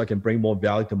skills so I can bring more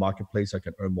value to marketplace, I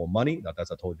can earn more money, now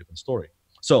that's a totally different story.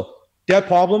 So debt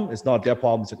problem is not a debt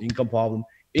problem, it's an income problem.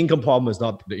 Income problem is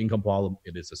not the income problem,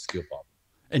 it is a skill problem.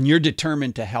 And you're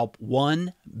determined to help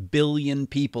 1 billion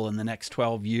people in the next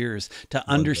 12 years to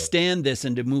understand this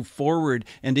and to move forward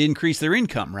and to increase their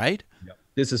income, right? Yeah.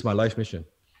 This is my life mission.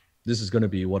 This is going to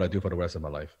be what I do for the rest of my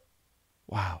life.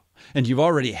 Wow. And you've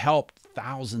already helped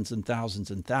thousands and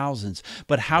thousands and thousands.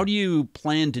 But how do you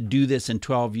plan to do this in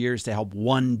 12 years to help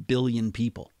 1 billion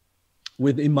people?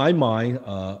 In my mind,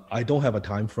 I don't have a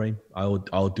time frame.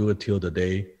 I'll do it till the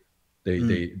day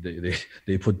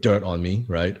they put dirt on me,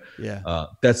 right? Yeah.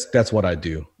 That's what I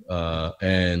do.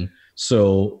 And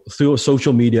so through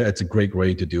social media, it's a great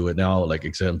way to do it now. Like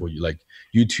example, like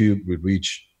YouTube, we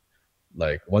reach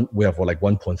we have like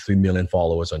 1.3 million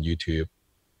followers on YouTube.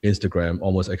 Instagram,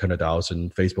 almost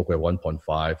 800,000. Facebook, we have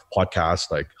 1.5. Podcasts,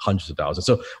 like hundreds of thousands.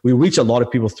 So we reach a lot of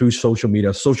people through social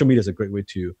media. Social media is a great way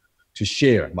to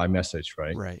share my message,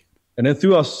 right? Right. And then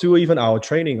through even our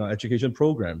training, our education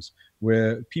programs,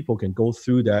 where people can go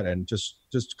through that and just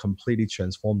completely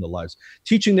transform their lives,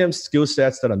 teaching them skill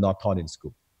sets that are not taught in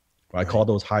school. Right? I call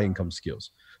those high income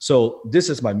skills. So this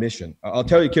is my mission. I'll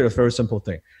tell you, kid, a very simple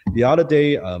thing. The other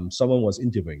day, someone was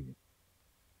interviewing me,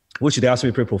 which they asked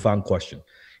me a pretty profound question.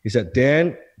 He said,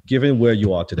 Dan, given where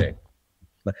you are today,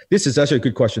 this is actually a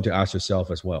good question to ask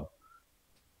yourself as well.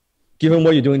 Given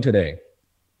what you're doing today,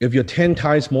 if you're 10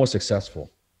 times more successful,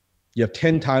 you have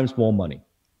 10 times more money,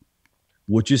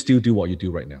 would you still do what you do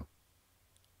right now?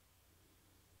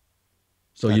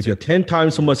 So if you're 10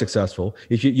 times more successful,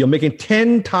 if you're making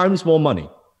 10 times more money,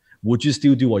 would you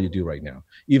still do what you do right now?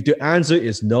 If the answer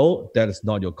is no, that is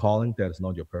not your calling, that is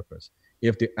not your purpose.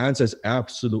 If the answer is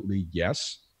absolutely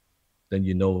yes, then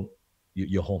you know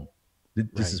you're home.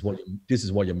 This is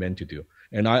what you're meant to do.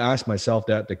 And I asked myself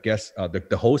that.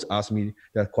 The host asked me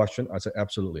that question. I said,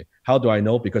 absolutely. How do I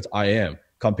know? Because I am,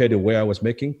 compared to where I was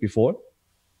making before,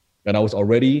 and I was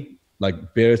already like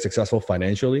very successful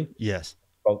financially. Yes.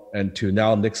 And to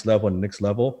now next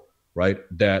level, right?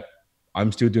 That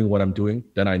I'm still doing what I'm doing.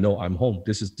 Then I know I'm home.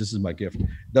 This is my gift. It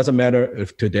doesn't matter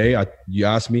if today you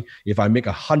ask me if I make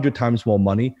 100 times more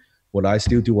money, would I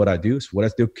still do what I do? Would I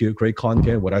still create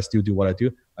content? Would I still do what I do?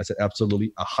 I said,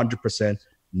 absolutely, 100%,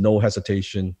 no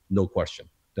hesitation, no question.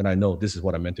 Then I know this is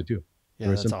what I meant to do. Yeah,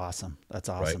 that's simple. Awesome. That's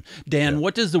awesome. Right? Dan,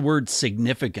 what does the word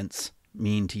significance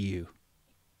mean to you?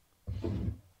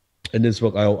 In this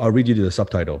book, I'll read you the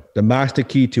subtitle. The Master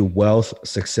Key to Wealth,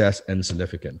 Success, and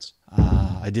Significance.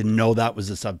 I didn't know that was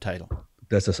a subtitle.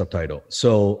 That's the subtitle.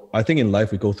 So I think in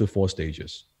life, we go through 4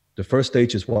 stages. The first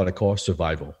stage is what I call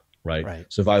survival. Right.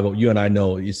 Survival. You and I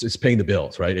know it's paying the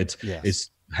bills, right? It's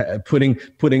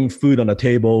putting food on the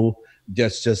table,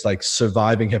 just like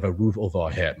surviving, have a roof over our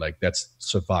head. Like that's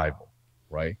survival,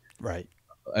 right? Right.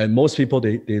 And most people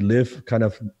they live kind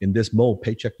of in this mode,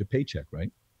 paycheck to paycheck,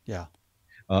 right? Yeah.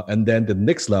 And then the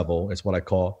next level is what I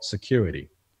call security.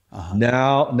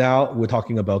 Now we're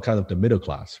talking about kind of the middle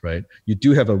class, right? You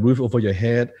do have a roof over your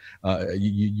head.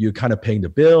 You're kind of paying the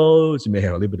bills. You may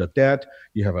have a little bit of debt.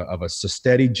 You have a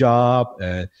steady job,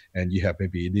 and you have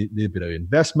maybe a little bit of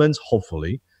investments,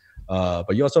 hopefully.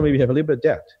 But you also maybe have a little bit of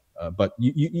debt. But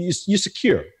you're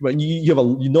secure. But you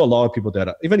know a lot of people that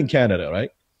are, even in Canada,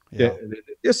 right? Yeah.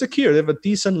 They're secure. They have a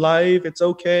decent life. It's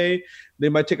okay. They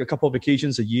might take a couple of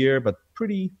vacations a year, but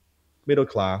pretty middle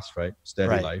class, right?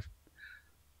 Steady life.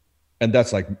 And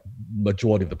that's like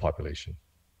majority of the population.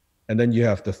 And then you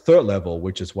have the third level,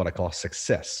 which is what I call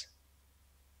success.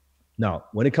 Now,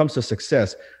 when it comes to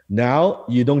success, now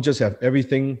you don't just have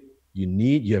everything you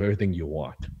need, you have everything you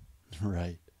want.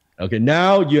 Right. Okay,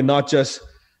 now you're not just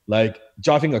like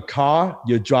driving a car,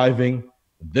 you're driving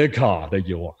the car that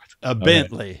you want. A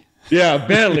Bentley. Yeah,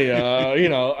 Bentley, a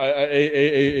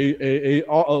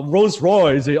Rolls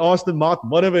Royce, a Aston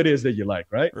Martin, whatever it is that you like,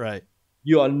 right? Right.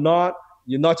 You're not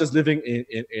just living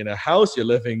in a house, you're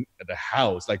living in the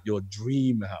house, like your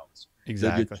dream house.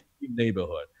 Exactly. Your dream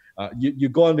neighborhood. You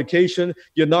go on vacation,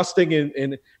 you're not staying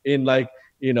in like,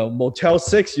 Motel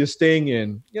 6, you're staying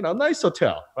in, a nice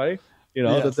hotel, right?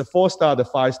 Yes. The 4-star, the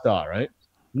 5-star, right?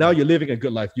 Now you're living a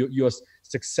good life. You're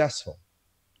successful.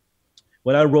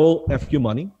 When I roll FQ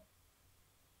money,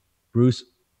 Bruce,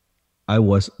 I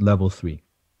was level 3.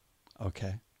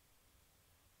 Okay.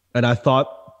 And I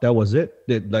thought that was it.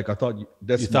 Like I thought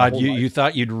that's you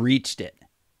thought you'd reached it.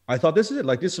 I thought this is it.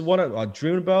 Like this is what I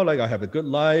dream about. Like I have a good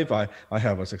life. I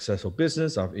have a successful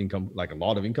business. I have income, like a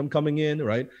lot of income coming in,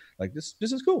 right? Like this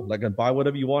is cool. Like I can buy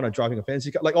whatever you want. I'm driving a fancy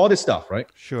car, like all this stuff, right?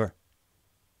 Sure.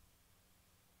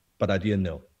 But I didn't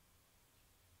know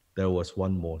there was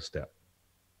one more step.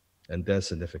 and that's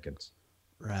significance.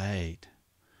 Right.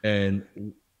 And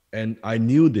I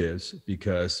knew this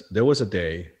because there was a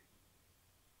day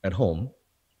at home.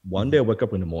 One day I wake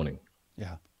up in the morning.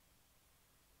 Yeah.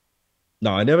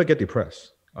 Now, I never get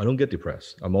depressed. I don't get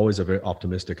depressed. I'm always a very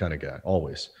optimistic kind of guy,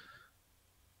 always.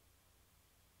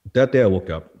 That day I woke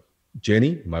up,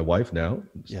 Jenny, my wife now,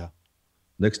 Yeah.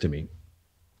 next to me.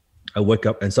 I wake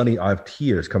up and suddenly I have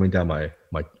tears coming down my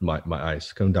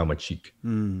eyes, coming down my cheek.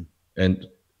 And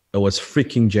it was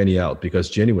freaking Jenny out because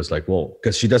Jenny was like, whoa,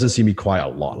 because she doesn't see me cry a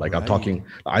lot. Like I'm talking,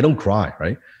 I don't cry,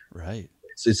 right? Right.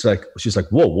 It's like, she's like,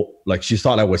 whoa, like she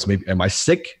thought I was maybe, am I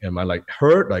sick? Am I like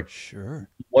hurt? Like, sure,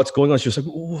 what's going on? She was like,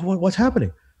 what's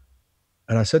happening?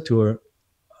 And I said to her,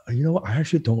 you know what? I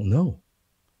actually don't know.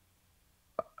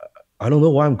 I don't know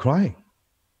why I'm crying.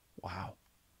 Wow.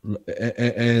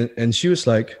 And she was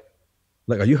like,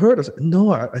 are you hurt? I said,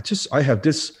 no, I have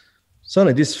this,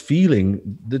 suddenly this feeling,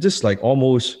 this like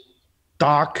almost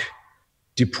dark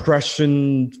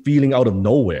depression feeling out of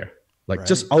nowhere, like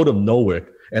just out of nowhere.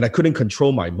 And I couldn't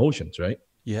control my emotions, right?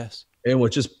 Yes. And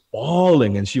was just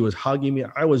bawling, and she was hugging me.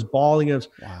 I was bawling, and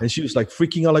she was like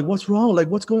freaking out, like, what's wrong? Like,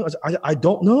 what's going on? I said, I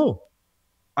don't know.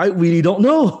 I really don't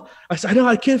know. I said,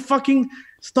 I can't fucking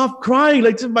stop crying.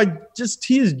 Like just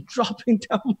tears dropping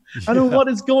down. I don't know what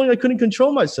is going on. I couldn't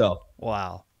control myself.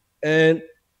 Wow. And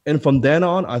from then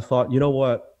on, I thought, you know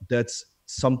what? That's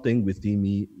something within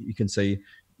me. You can say,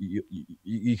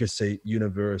 you could say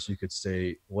universe, you could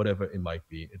say whatever it might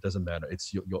be. It doesn't matter.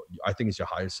 It's your I think it's your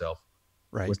higher self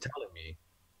was telling me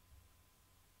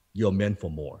you're meant for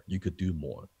more. You could do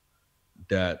more.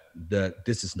 That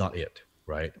this is not it,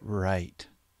 right? Right.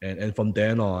 And from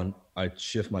then on, I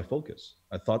shift my focus.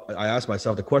 I asked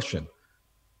myself the question,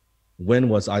 when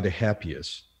was I the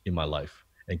happiest in my life?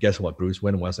 And guess what, Bruce?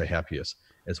 When was I happiest?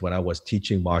 It's when I was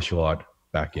teaching martial art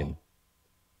back in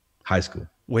high school.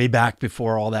 Way back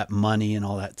before all that money and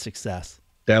all that success.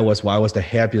 That was why I was the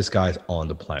happiest guy on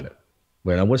the planet.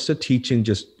 When I was teaching,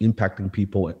 just impacting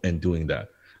people and doing that.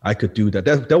 I could do that.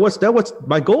 That was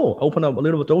my goal. Open up a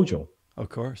little dojo. Of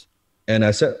course. And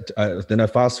I said, then I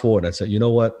fast forward. I said, you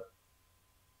know what?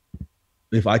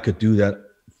 If I could do that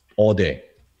all day,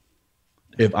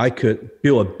 if I could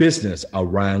build a business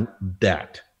around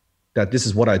that this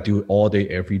is what I do all day,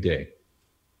 every day,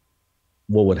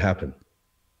 what would happen?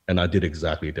 And I did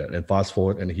exactly that. And fast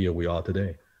forward, and here we are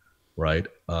today, right?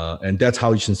 And that's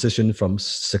how you transition from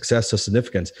success to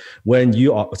significance. When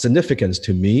you are significance,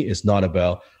 to me, is not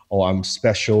about, oh, I'm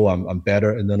special, I'm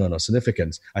better. No.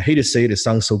 Significance. I hate to say it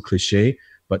sounds so cliche,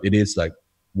 but it is like,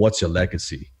 what's your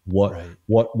legacy?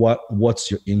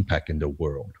 What's your impact in the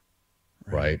world,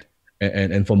 right?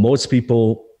 And for most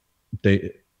people,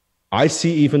 I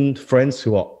see even friends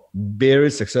who are very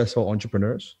successful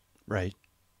entrepreneurs. Right.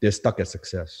 They're stuck at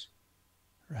success.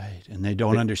 Right. And they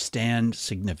don't understand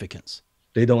significance.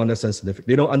 They don't understand significance.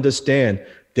 They don't understand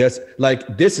there's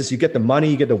like, this is, you get the money,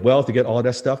 you get the wealth, you get all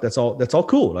that stuff. That's all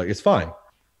cool. Like, it's fine.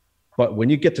 But when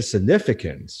you get to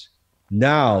significance,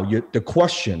 now the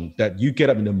question that you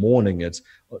get up in the morning, it's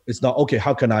not, okay,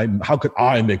 how could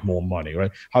I make more money,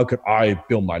 right? How could I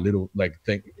build my little like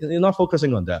thing? You're not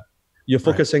focusing on that. You're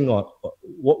focusing on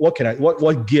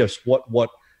what gifts,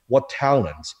 what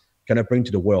talents can I bring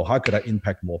to the world? How could I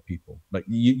impact more people? Like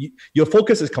your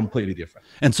focus is completely different.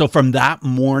 And so from that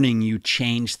morning, you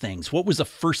changed things. What was the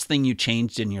first thing you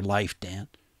changed in your life, Dan?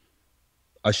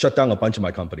 I shut down a bunch of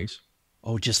my companies.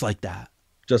 Oh, just like that.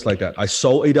 Just like that.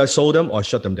 Either I sold them or I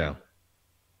shut them down.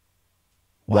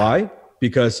 Wow. Why?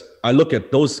 Because I look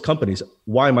at those companies.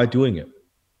 Why am I doing it?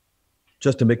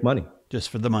 Just to make money. Just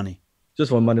for the money. Just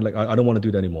for money. Like I don't want to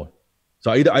do that anymore. So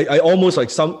I almost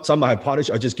like some of my partners,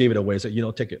 I just gave it away. I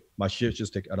said, take it. My shares,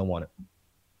 just take it. I don't want it.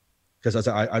 Because I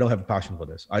said, I don't have a passion for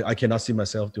this. I cannot see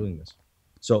myself doing this.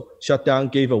 So shut down,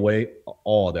 gave away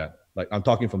all that. Like I'm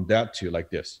talking from that to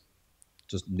like this.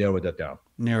 Just narrow that down.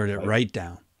 Narrowed it right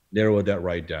down. Narrow that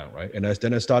right down, right? And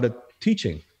then I started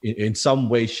teaching in some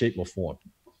way, shape, or form.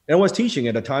 And I was teaching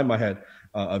at the time. I had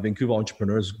a Vancouver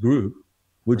entrepreneurs group,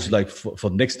 which like for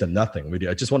next to nothing, really.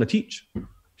 I just want to teach.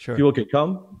 Sure. People can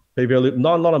come, pay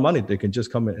not a lot of money. They can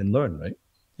just come and learn, right?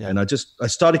 Yeah. And I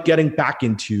started getting back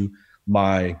into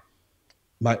my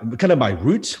kind of my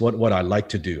roots, what I like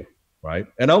to do, right?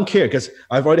 And I don't care because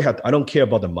I don't care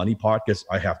about the money part because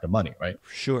I have the money, right?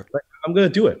 Sure. Right? I'm going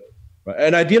to do it. Right?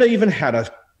 And I didn't even have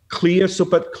a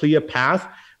super clear path,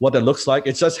 what that looks like.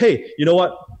 It's just, hey, you know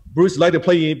what? Bruce like to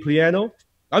play piano.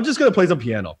 I'm just going to play some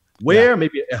piano. Where? Yeah.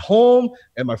 Maybe at home,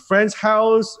 at my friend's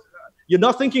house. You're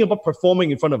not thinking about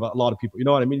performing in front of a lot of people. You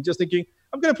know what I mean? You're just thinking,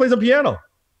 I'm going to play some piano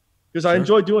because I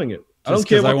enjoy doing it. I don't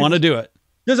care. I want to do it.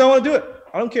 Because I want to do it.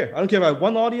 I don't care. I don't care if I have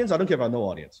one audience. I don't care if I have no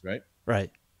audience, right?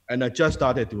 Right. And I just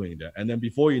started doing that. And then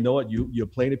before you know it, you're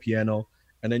playing the piano.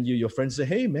 And then your friends say,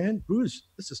 hey, man, Bruce,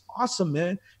 this is awesome,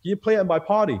 man. Can you play at my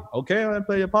party? Okay, I'm going to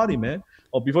play at a party, man.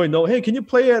 Or before you know, hey, can you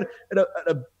play at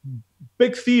a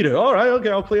big theater? All right,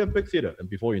 okay, I'll play at a big theater. And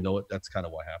before you know it, that's kind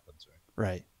of what happens, right?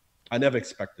 Right. I never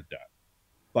expected that.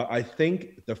 But I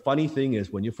think the funny thing is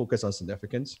when you focus on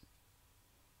significance,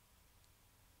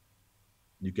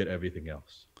 you get everything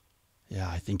else. Yeah,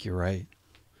 I think you're right.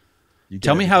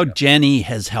 Tell me how Jenny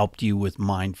has helped you with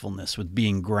mindfulness, with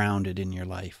being grounded in your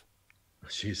life.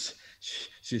 She's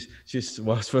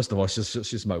well, first of all,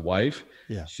 she's my wife.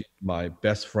 Yeah. She's my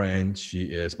best friend. She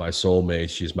is my soulmate.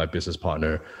 She's my business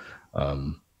partner.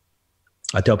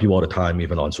 I tell people all the time,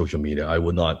 even on social media, I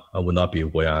would not be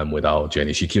where I am without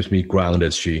Jenny. She keeps me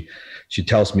grounded. She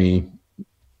tells me,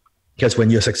 because when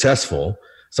you're successful,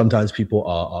 sometimes people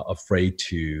are afraid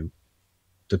to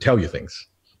tell you things.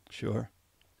 Sure.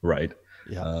 Right.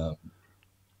 Yeah.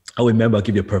 I remember, I'll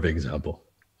give you a perfect example.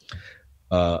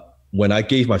 When I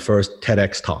gave my first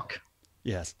TEDx talk,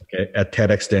 yes, okay, at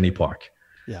TEDx Stanley Park,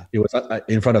 yeah, it was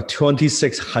in front of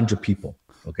 2,600 people,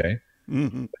 okay,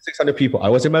 600 people. I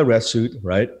was in my red suit,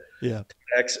 right? Yeah,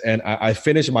 TEDx, and I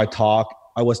finished my talk.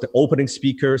 I was the opening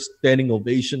speaker, standing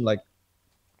ovation, like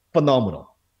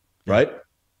phenomenal, right?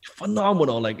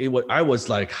 Phenomenal. Like I was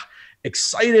like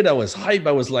excited. I was hyped.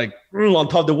 I was like on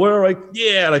top of the world, right?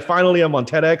 Yeah, like finally I'm on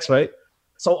TEDx, right?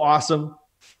 So awesome.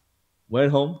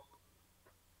 Went home.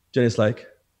 Jenny's like,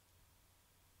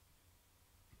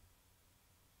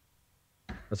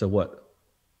 I said, what?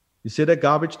 You see that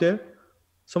garbage there?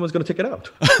 Someone's going to take it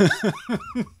out.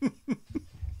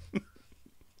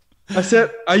 I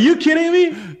said, are you kidding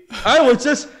me? I was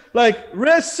just like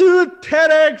red suit,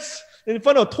 TEDx, in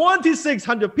front of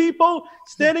 2,600 people,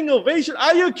 standing ovation.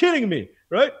 Are you kidding me?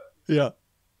 Right? Yeah.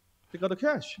 Take out the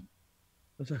cash. I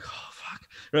was like, oh, fuck.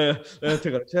 Right?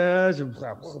 Take out the cash and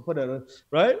put it in,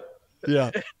 right?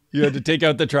 Yeah. You had to take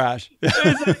out the trash.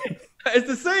 It's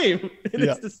the same.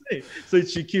 It's the same. So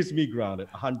she keeps me grounded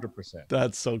 100%.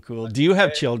 That's so cool. Do you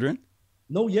have children?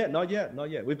 No, not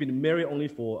yet. We've been married only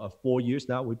for 4 years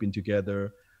now. We've been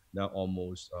together now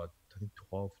almost, I think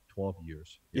 12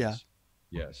 years. Yes.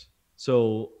 Yeah. Yes.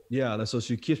 So, yeah. So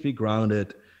she keeps me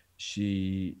grounded.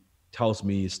 She tells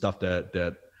me stuff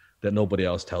that nobody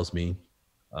else tells me.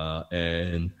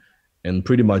 And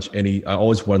pretty much I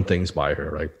always run things by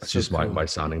her, right? It's just cool. my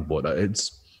sounding board.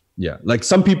 Like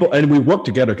some people, and we work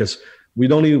together because we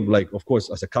don't even, like, of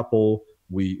course, as a couple,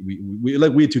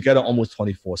 we're together almost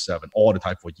 24/7 all the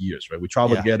time for years, right? We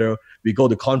travel together, we go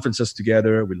to conferences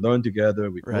together, we learn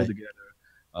together, we grow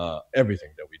together, everything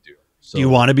that we do. So, do you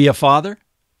want to be a father?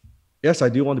 Yes, I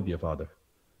do want to be a father.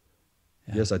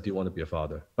 Yeah. Yes, I do want to be a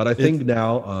father. But I think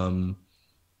now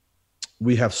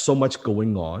we have so much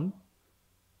going on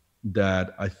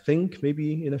that I think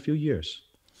maybe in a few years.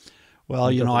 Well,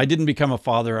 I didn't become a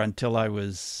father until I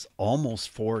was almost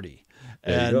 40.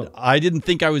 And I didn't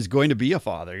think I was going to be a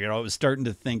father. I was starting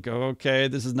to think, okay,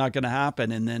 this is not going to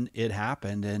happen. And then it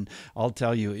happened. And I'll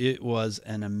tell you, it was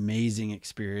an amazing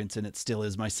experience. And it still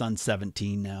is. My son's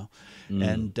 17 now.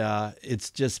 And it's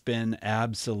just been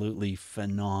absolutely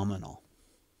phenomenal.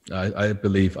 I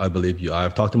believe you.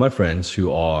 I've talked to my friends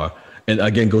who are, and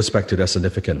again, goes back to that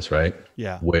significance, right?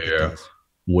 Yeah.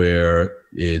 Where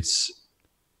it's,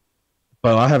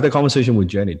 but I have that conversation with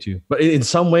Jenny too. But in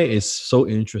some way, it's so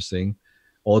interesting.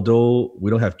 Although we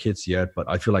don't have kids yet, but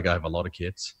I feel like I have a lot of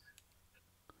kids.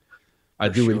 I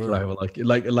do really feel like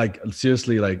I have like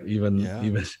seriously, like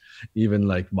even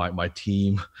like my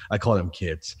team, I call them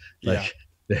kids. Like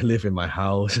they live in my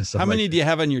house and stuff. How many do you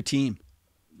have on your team?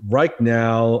 Right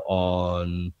now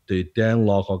on the Dan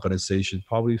Lok organization,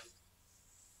 probably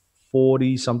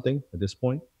 40 something at this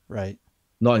point. Right.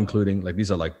 Not including, like,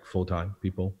 these are like full-time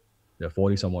people. There are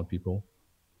 40 somewhat people.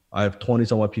 I have 20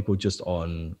 somewhat people just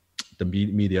on the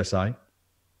media side.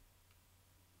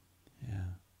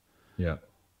 Yeah.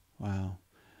 Wow.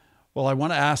 Well, I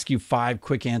want to ask you 5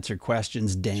 quick answer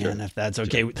questions, Dan, if that's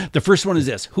okay. The first one is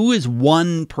this. Who is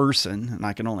one person, and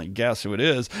I can only guess who it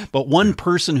is, but one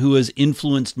person who has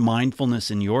influenced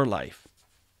mindfulness in your life?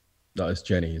 No, it's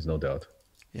Jenny, is no doubt.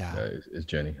 Yeah. It's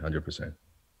Jenny, 100%.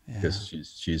 Because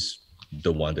she's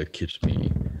the one that keeps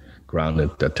me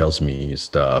grounded, that tells me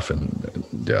stuff, and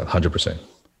 100%.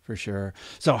 For sure.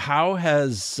 So how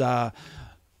has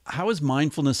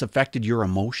mindfulness affected your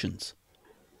emotions?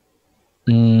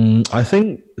 I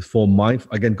think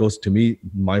again, goes to me,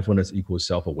 mindfulness equals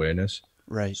self-awareness.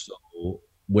 Right. So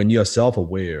when you're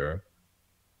self-aware,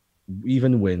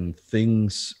 even when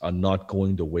things are not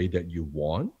going the way that you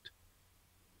want,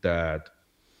 that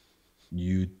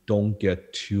you don't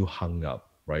get too hung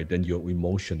up, right? Then your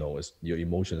emotion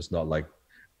is not like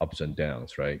ups and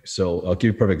downs, right? So I'll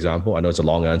give you a perfect example. I know it's a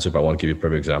long answer, but I want to give you a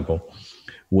perfect example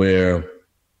where,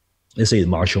 let's say,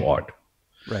 martial art.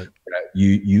 Right.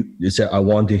 You say, I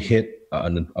want to hit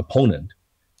an opponent,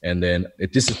 and then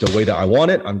if this is the way that I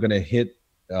want it, I'm gonna hit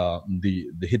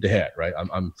hit the head, right?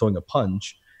 I'm throwing a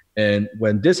punch, and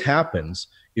when this happens,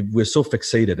 if we're so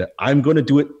fixated that I'm gonna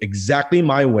do it exactly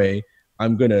my way,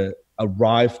 I'm gonna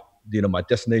arrive, my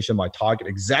destination, my target,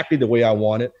 exactly the way I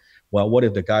want it. Well, what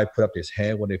if the guy put up his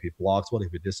hand? What if he blocks? What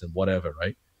if he this and whatever,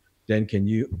 right? Then can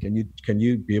you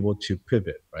be able to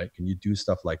pivot, right? Can you do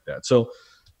stuff like that? So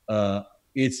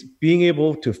it's being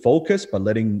able to focus, but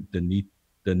letting the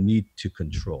need to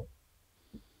control.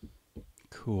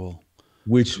 Cool.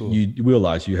 Which you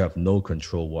realize you have no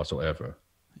control whatsoever.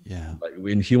 Yeah. Like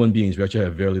in human beings, we actually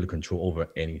have very little control over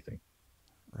anything.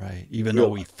 Right. Even though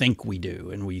we think we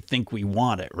do and we think we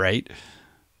want it, right?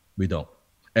 We don't.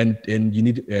 And you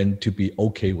need to be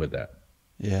okay with that.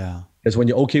 Yeah. Because when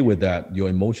you're okay with that, your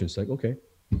emotions like, okay.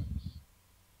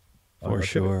 For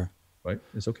sure. Right?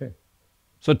 It's okay.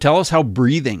 So tell us how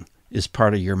breathing is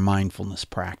part of your mindfulness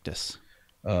practice.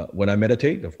 When I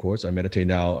meditate, of course, I meditate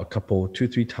now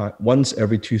 2-3 times, once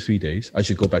every 2-3 days. I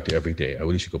should go back to every day. I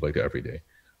really should go back to every day.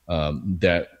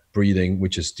 That breathing,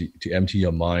 which is to empty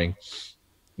your mind,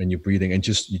 and you're breathing, and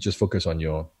you just focus on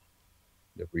your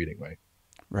breathing, right?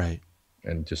 Right.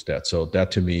 And just that. So that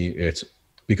to me, it's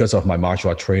because of my martial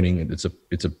art training. It's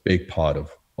a big part of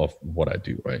what I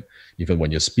do, right? Even when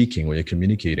you're speaking, when you're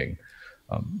communicating,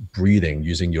 breathing,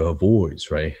 using your voice,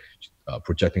 right?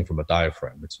 Projecting from a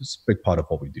diaphragm. It's just a big part of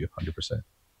what we do, 100%.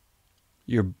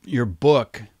 Your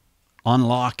book,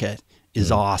 Unlock It,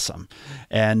 is awesome.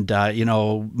 And,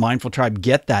 Mindful Tribe,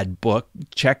 get that book,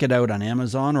 check it out on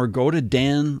Amazon, or go to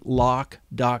danlok.com.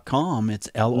 It's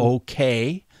LOK,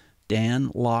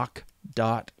 danlok.com,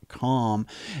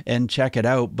 and check it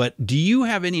out. But do you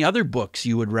have any other books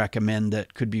you would recommend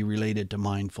that could be related to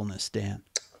mindfulness, Dan?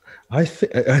 I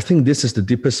think this is the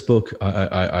deepest book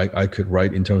I could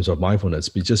write in terms of mindfulness,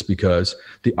 just because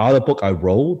the other book I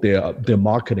wrote, they're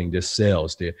marketing, they're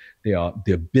sales,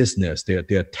 they're business,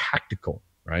 they're tactical,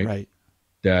 right? Right.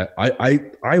 That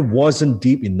I wasn't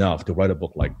deep enough to write a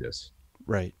book like this.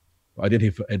 Right. I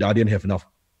didn't have enough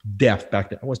depth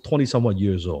back then. I was 20-somewhat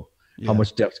years old. Yeah. How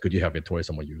much depth could you have at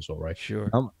 20-somewhat years old, right? Sure.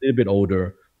 I'm a little bit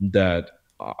older. That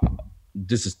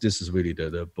this is really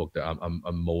the book that I'm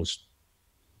most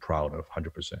proud of,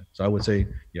 100%. So I would say,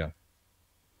 yeah,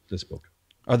 this book.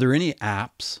 Are there any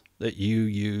apps that you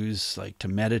use, like to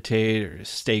meditate or to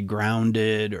stay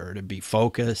grounded or to be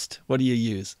focused? What do you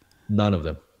use? None of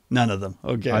them. None of them.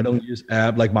 Okay. I don't use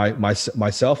app. Like my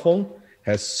cell phone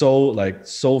has so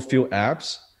few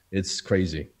apps. It's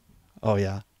crazy. Oh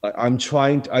yeah. I'm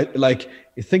trying to,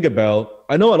 think about,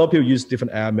 I know a lot of people use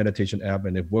different meditation app,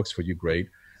 and it works for you great.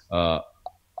 I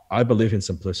believe in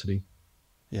simplicity.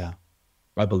 Yeah.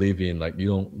 I believe in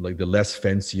the less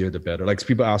fancier, the better. Like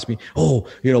people ask me,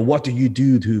 what do you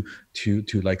do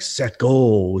to like set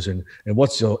goals, and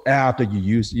what's your app that you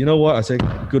use? You know what? I say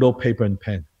good old paper and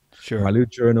pen. Sure. My little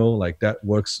journal, like that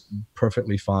works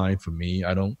perfectly fine for me.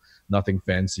 Nothing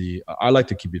fancy. I like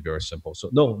to keep it very simple. So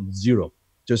no, zero.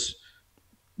 Just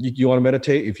you want to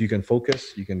meditate, if you can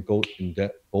focus, you can go in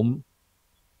that, boom.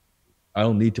 I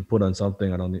don't need to put on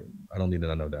something. I don't need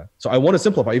none of that. So I want to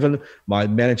simplify. Even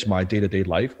manage my day-to-day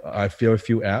life. I fear a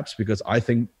few apps, because I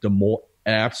think the more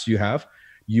apps you have,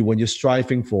 when you're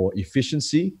striving for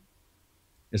efficiency,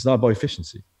 it's not about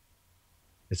efficiency.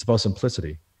 It's about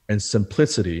simplicity. And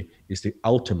simplicity is the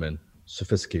ultimate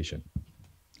sophistication.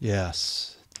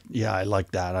 Yes. Yeah, I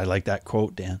like that. I like that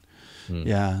quote, Dan.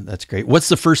 Yeah, that's great. What's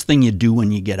the first thing you do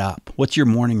when you get up? What's your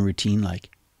morning routine like?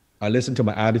 I listen to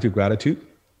my Attitude Gratitude,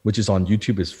 which is on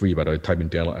YouTube. It's free, but I type in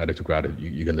download Attitude Gratitude,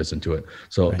 you can listen to it.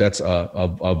 So right. That's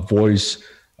a voice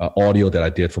audio that I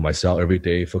did for myself every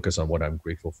day, focus on what I'm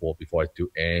grateful for before I do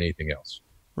anything else.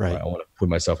 Right. I want to put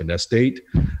myself in that state.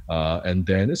 And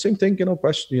then the same thing,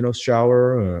 brush,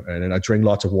 shower, and then I drink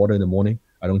lots of water in the morning.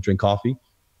 I don't drink coffee.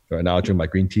 Right now I drink my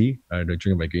green tea. I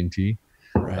drink my green tea.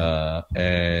 Right.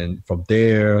 And from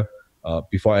there,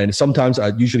 and sometimes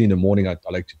usually in the morning, I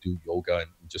like to do yoga and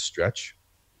just stretch.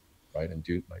 Right, and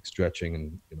do like stretching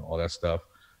and all that stuff.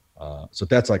 So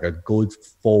that's like a good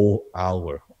full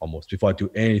hour almost before I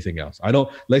do anything else. I don't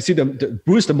see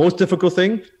Bruce. The most difficult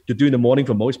thing to do in the morning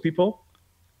for most people.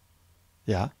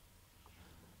 Yeah.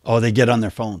 Oh, they get on their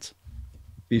phones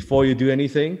before you do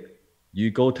anything. You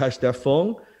go touch that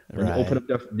phone and you open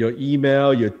up your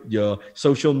email, your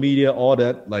social media, all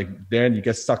that. Like then you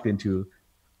get sucked into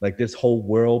like this whole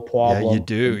world Yeah, you problem.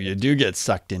 do. You do get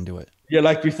sucked into it. Yeah,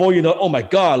 like before you know, oh my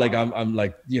God, like I'm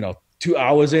like, 2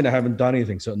 hours in, I haven't done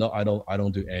anything. So no, I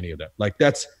don't do any of that. Like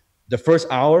that's the first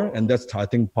hour, and that's I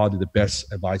think probably the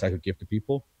best advice I could give to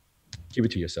people. Keep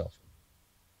it to yourself.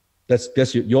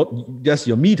 That's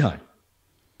your me time,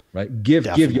 right? Give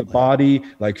your Definitely. body,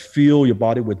 like fuel your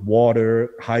body with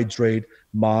water, hydrate,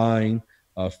 mind,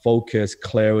 focus,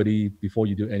 clarity before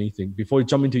you do anything. Before you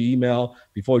jump into email,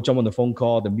 before you jump on the phone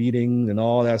call, the meeting, and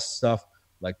all that stuff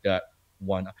like that.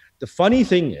 One. The funny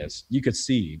thing is, you could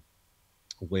see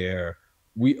where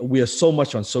we are so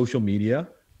much on social media.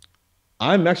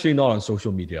 I'm actually not on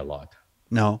social media a lot.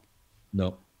 No.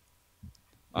 No,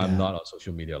 I'm Yeah. not on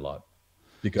social media a lot So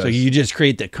because you just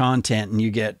create the content and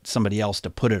you get somebody else to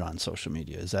put it on social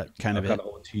media. Is that kind I've of got it?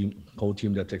 a whole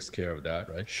team that takes care of that,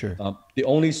 right? Sure. The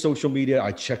only social media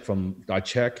I check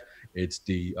it's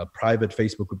the private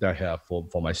Facebook group that I have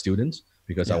for my students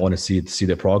because I Yeah. want to see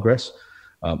their progress.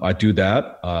 I do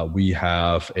that. We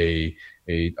have a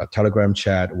Telegram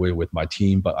chat with my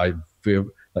team, but I feel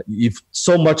like if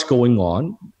so much going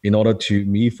on in order to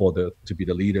be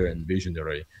the leader and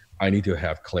visionary, I need to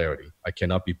have clarity. I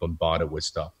cannot be bombarded with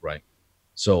stuff, right?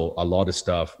 So a lot of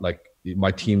stuff, like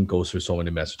my team goes through so many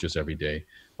messages every day,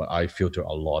 but I filter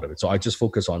a lot of it. So I just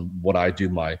focus on what I do,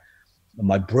 my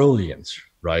brilliance,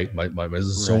 right? My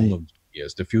zone Right. of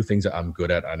genius, the few things that I'm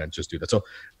good at, and I just do that. So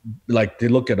like they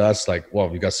look at us like, wow,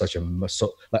 we got such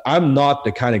so like I'm not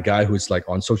the kind of guy who's like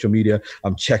on social media.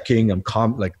 I'm checking,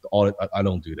 like all. I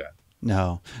don't do that.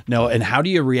 No, no. And how do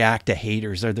you react to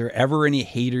haters? Are there ever any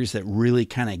haters that really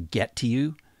kind of get to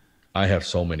you? I have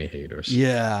so many haters.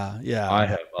 Yeah. Yeah. I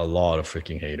have a lot of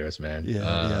freaking haters, man.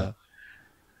 Yeah. Yeah.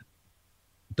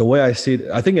 The way I see it,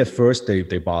 I think at first they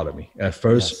bother me. At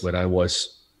first, Yes. when I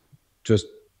was just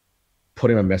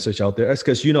putting a message out there, that's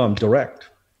because I'm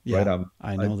direct, right? Yeah.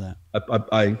 I know that.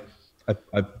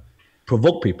 I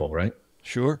provoke people, right?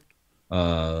 Sure.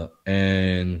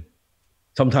 And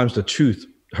sometimes the truth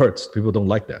hurts. People don't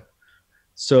like that.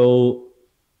 So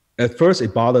at first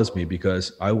it bothers me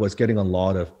because I was getting a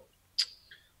lot of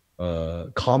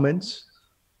comments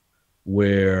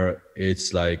where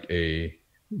it's like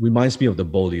reminds me of the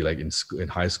bully like in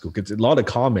high school. Because a lot of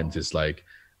comments is like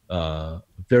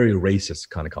very racist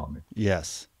kind of comment.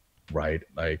 Yes. Right,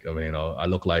 like I mean, I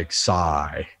look like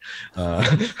Psy,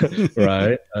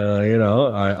 right?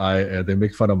 I they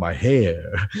make fun of my hair,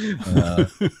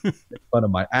 make fun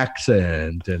of my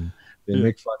accent, and they Yeah.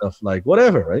 make fun of like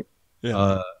whatever, right?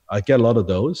 Yeah. I get a lot of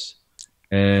those,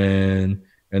 and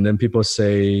then people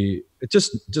say it's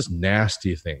just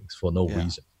nasty things for no Yeah.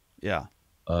 reason. Yeah.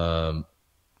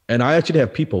 And I actually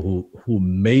have people who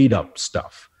made up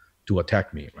stuff to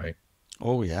attack me, right?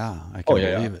 Oh yeah. I can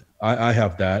believe it. I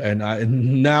have that,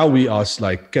 and now we are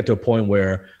like get to a point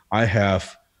where I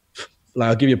have. Like,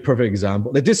 I'll give you a perfect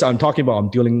example. Like this, I'm talking about.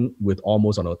 I'm dealing with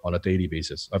almost on a daily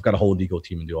basis. I've got a whole legal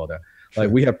team and do all that. Sure.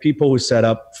 Like we have people who set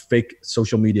up fake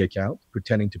social media accounts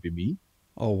pretending to be me.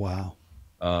 Oh wow.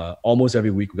 Almost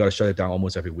every week, we got to shut it down.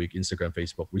 Almost every week, Instagram,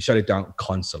 Facebook, we shut it down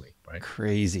constantly, right?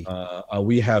 Crazy.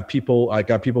 We have people. I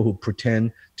got people who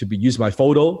pretend to use my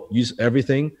photo, use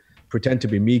everything, pretend to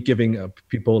be me giving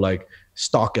people like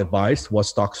stock advice, what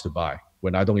stocks to buy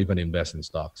when I don't even invest in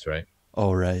stocks, right?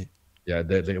 Oh right. Yeah,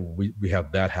 we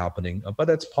have that happening, but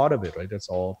that's part of it, right? That's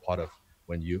all part of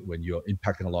when you're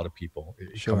impacting a lot of people.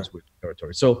 It Sure. comes with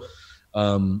territory. So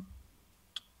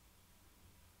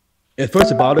at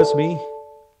first it bothers me.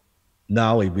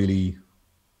 Now it really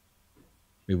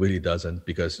doesn't,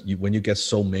 because when you get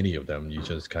so many of them, you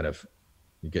just kind of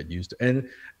you get used to.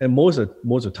 And most of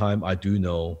the time, I do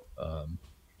know.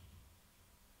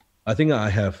 I think I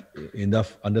have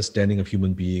enough understanding of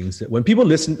human beings that when people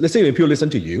listen, let's say when people listen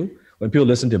to you, when people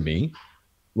listen to me,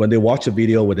 when they watch a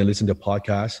video, when they listen to a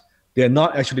podcast, they're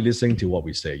not actually listening to what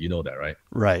we say. You know that, right?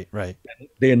 Right. Right.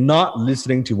 They're not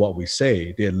listening to what we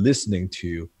say. They're listening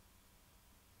to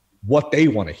what they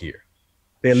want to hear.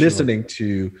 They're Sure. listening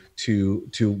to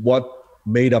what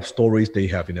made up stories they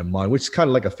have in their mind, which is kind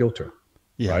of like a filter,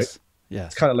 Yes. right? Yes.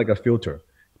 It's kind of like a filter.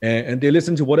 And they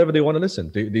listen to whatever they want to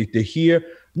listen. They hear,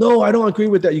 no, I don't agree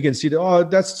with that. You can see that, oh,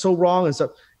 that's so wrong and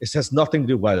stuff. It has nothing to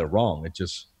do with why they're wrong. It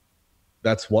just,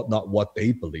 that's not what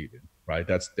they believe in, right?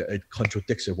 It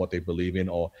contradicts what they believe in,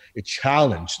 or it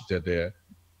challenged their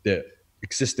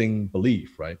existing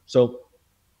belief, right? So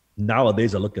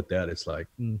nowadays I look at that, it's like,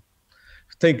 I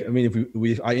mean,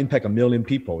 if I impact 1 million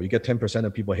people, you get 10%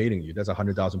 of people hating you. That's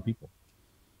 100,000 people.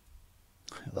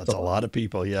 That's a lot of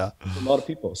people. Yeah. A lot of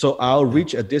people. So our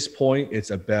reach at this point,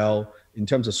 it's about, in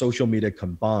terms of social media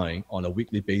combined on a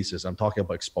weekly basis, I'm talking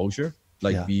about exposure.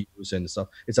 like Yeah. views and stuff.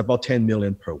 It's about 10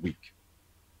 million per week.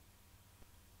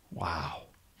 Wow.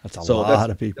 That's a So lot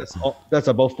of people. that's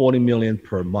about 40 million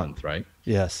per month, right?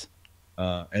 Yes.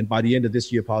 And by the end of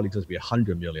this year, probably it's going to be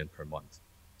 100 million per month.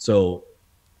 So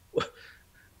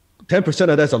 10%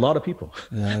 of that's a lot of people.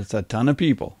 Yeah, that's a ton of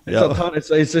people. It's a ton.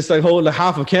 It's just like whole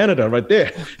half of Canada right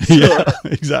there. So, Yeah,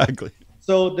 exactly.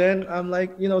 so then I'm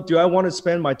like, do I want to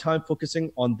spend my time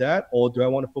focusing on that, or do I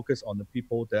want to focus on the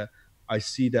people that I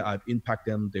see that I've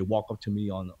impacted them? They walk up to me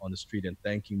on the street and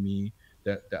thanking me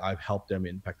that I've helped them,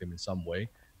 impact them in some way.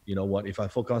 You know what? If I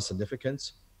focus on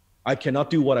significance, I cannot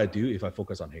do what I do if I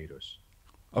focus on haters.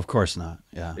 Of course not.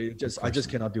 Yeah. I just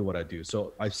cannot do what I do.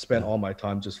 So I spend all my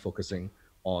time just focusing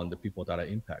on the people that I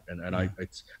impact. And I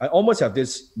almost have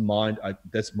this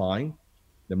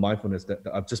the mindfulness that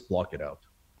I've just blocked it out.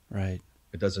 Right.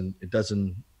 It doesn't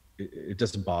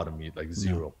bother me, like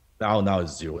zero. Now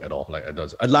it's zero at all. Like it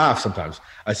does. I laugh sometimes.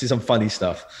 I see some funny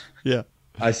stuff. Yeah.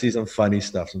 I see some funny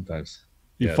stuff sometimes.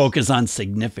 You focus on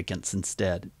significance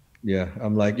instead. Yeah.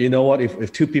 I'm like, you know what?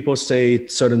 If two people say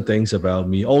certain things about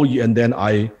me, and then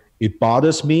it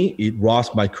bothers me, it robs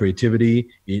my creativity,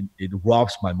 it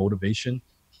robs my motivation.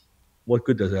 What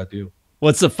good does that do?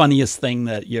 What's the funniest thing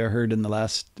that you heard in the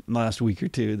last week or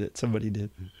two that somebody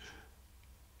did?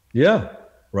 Yeah.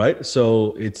 Right.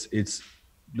 So it's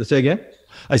let's say again.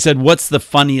 I said, what's the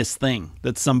funniest thing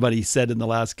that somebody said in the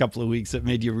last couple of weeks that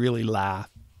made you really laugh?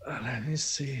 Let me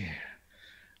see.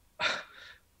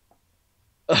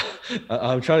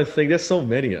 I'm trying to think. There's so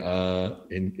many.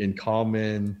 In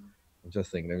common, I'm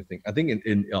just thinking. Let me think. I think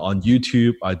on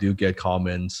YouTube, I do get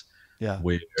comments. Yeah.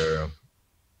 Where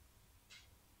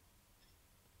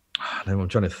I'm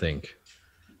trying to think.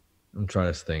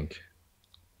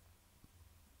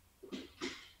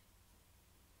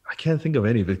 I can't think of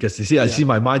any because you see, I see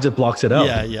my mind just blocks it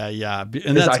out. Yeah.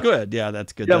 And that's good. Yeah,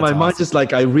 that's good. Yeah, that's my mind just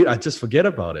like I just forget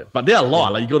about it. But there are a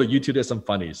lot. Like you go to YouTube, there's some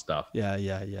funny stuff. Yeah.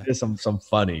 There's some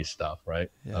funny stuff,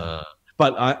 right? Yeah.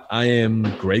 But I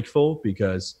am grateful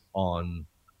because on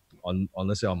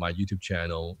let's say on my YouTube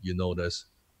channel, you notice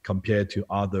compared to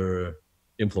other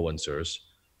influencers,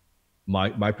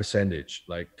 my percentage,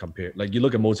 like you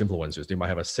look at most influencers, they might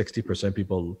have a 60%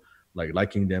 people like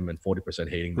liking them and 40%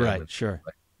 hating them. Right. Sure.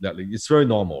 That it's very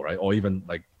normal, right? Or even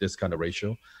like this kind of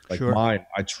ratio. Like mine,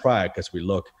 I track as we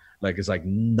look, like it's like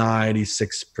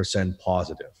 96%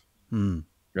 positive, and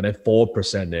then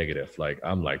 4% negative. Like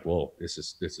I'm like, whoa, this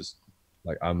is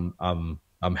like I'm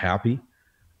happy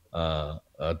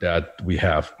that we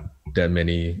have that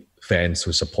many fans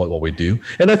who support what we do,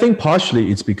 and I think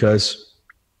partially it's because,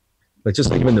 like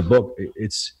just like in the book,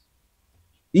 it's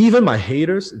even my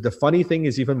haters. The funny thing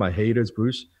is, even my haters,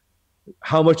 Bruce,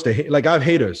 how much they hate. Like I have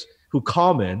haters who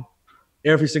comment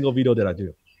every single video that I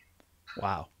do.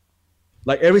 Wow.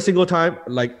 Like every single time,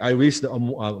 like I reach the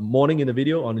morning in the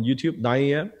video on YouTube, 9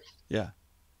 a.m. Yeah.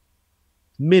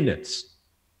 Minutes.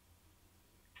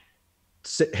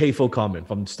 Hateful comment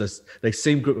from the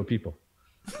same group of people.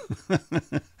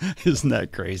 Isn't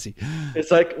that crazy? It's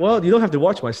like, well, you don't have to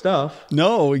watch my stuff.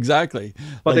 No, exactly.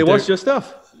 But like they watch your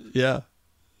stuff. Yeah.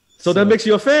 So that makes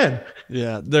you a fan.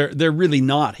 Yeah, they're really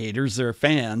not haters; they're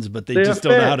fans, but they just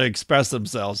don't know how to express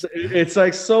themselves. It's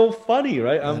like so funny,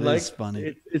 right? I'm like,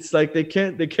 funny. It's like they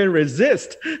can't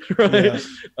resist, right?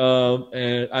 Yeah.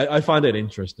 And I find it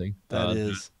interesting. That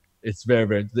is, it's very,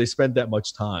 very. They spend that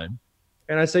much time,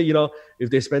 and I say, if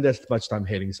they spend that much time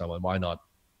hating someone, why not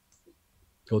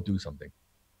go do something?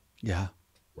 Yeah,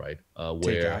 right.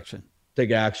 Take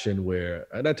action.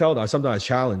 And I tell them sometimes I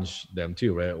challenge them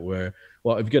too, right? Where,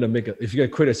 well, if you're gonna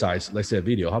criticize, let's say a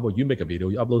video, how about you make a video,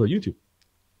 you upload to YouTube?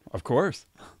 Of course.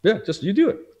 Yeah, just you do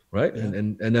it, right? Yeah.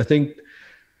 And I think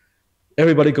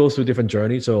everybody goes through different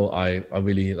journeys, so I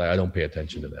really I don't pay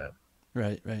attention to that.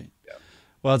 Right. Yeah.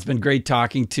 Well, it's been great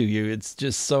talking to you. It's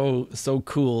just so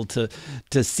cool to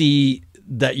see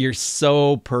that you're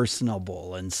so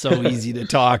personable and so easy to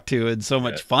talk to and so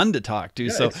much fun to talk to.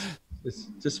 So it's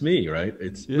just me, right?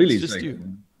 It's just like,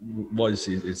 you.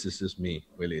 It's just me.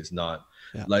 Really, it's not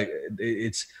like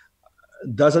it's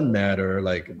doesn't matter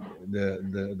like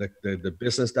the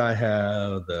business that I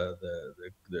have, the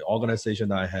organization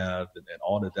that I have, and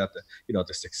all of that,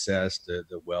 the success,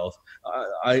 the wealth.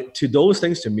 To those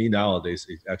things, to me nowadays,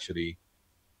 it actually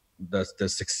the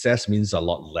success means a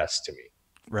lot less to me.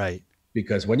 Right.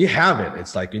 Because when you have it,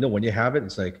 it's like, when you have it,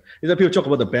 it's like, people talk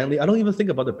about the Bentley. I don't even think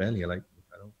about the Bentley. Like,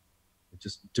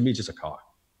 to me, it's just a car.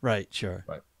 Right. Sure.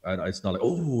 Right. It's not like,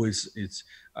 oh, it's,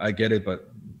 I get it,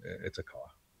 but it's a car.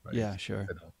 Right? Yeah, sure.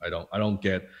 I don't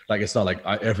get, like, it's not like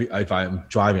if I'm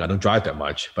driving, I don't drive that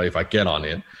much, but if I get on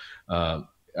it,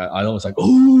 I know it's like,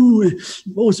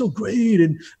 oh, so great,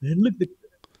 and look,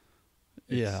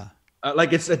 yeah,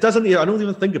 like it doesn't. I don't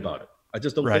even think about it. I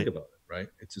just don't right. think about it. Right?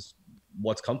 It's just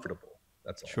what's comfortable.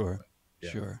 That's all. Sure, right? Yeah.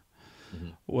 sure.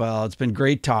 Well, it's been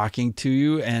great talking to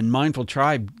you. And Mindful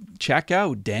Tribe, check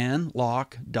out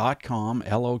danlocke.com,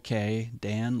 L-O-K,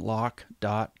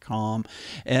 danlocke.com,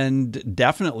 and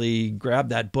definitely grab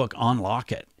that book,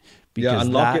 Unlock It. Yeah,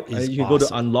 Unlock It. You can awesome. go to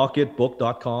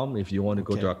unlockitbook.com if you want to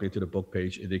go directly to the book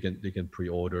page. They can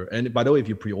pre-order. And by the way, if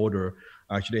you pre-order,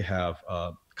 I actually have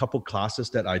a couple classes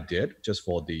that I did just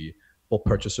for the book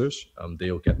purchasers.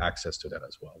 They will get access to that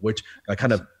as well, which I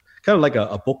kind of like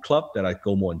a book club that I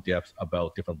go more in depth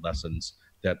about different lessons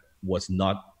that was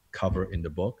not covered in the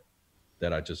book,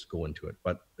 that I just go into it.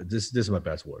 But this is my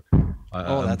best work.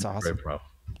 That's I'm awesome. very proud.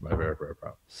 I'm very, very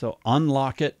proud. So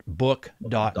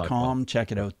unlockitbook.com.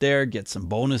 Check it out there. Get some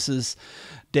bonuses.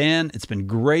 Dan, it's been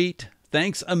great.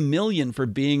 Thanks a million for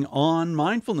being on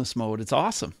Mindfulness Mode. It's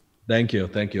awesome. Thank you.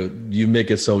 Thank you. You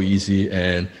make it so easy,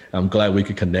 and I'm glad we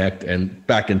could connect. And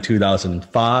back in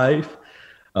 2005,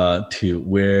 to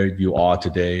where you are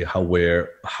today, how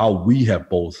we have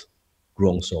both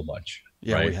grown so much.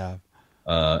 Yeah, right? We have.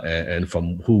 And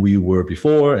from who we were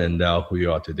before and now who we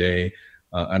are today.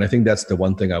 And I think that's the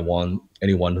one thing I want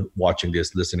anyone watching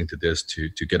this, listening to this, to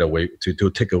get away, to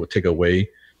take away,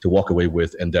 to walk away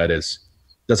with. And that is,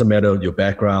 doesn't matter your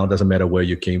background, doesn't matter where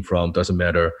you came from, doesn't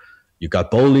matter you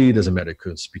got bullied, doesn't matter you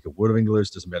couldn't speak a word of English,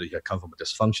 doesn't matter you come from a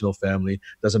dysfunctional family,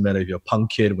 doesn't matter if you're a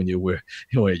punk kid when you were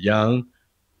young.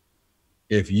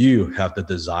 If you have the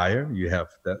desire, you have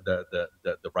the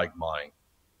right mind,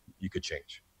 you could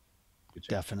change.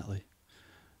 Definitely.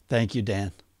 Thank you,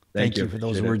 Dan. Thank you for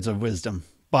those Appreciate words of wisdom.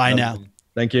 Bye now.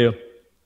 Thank you.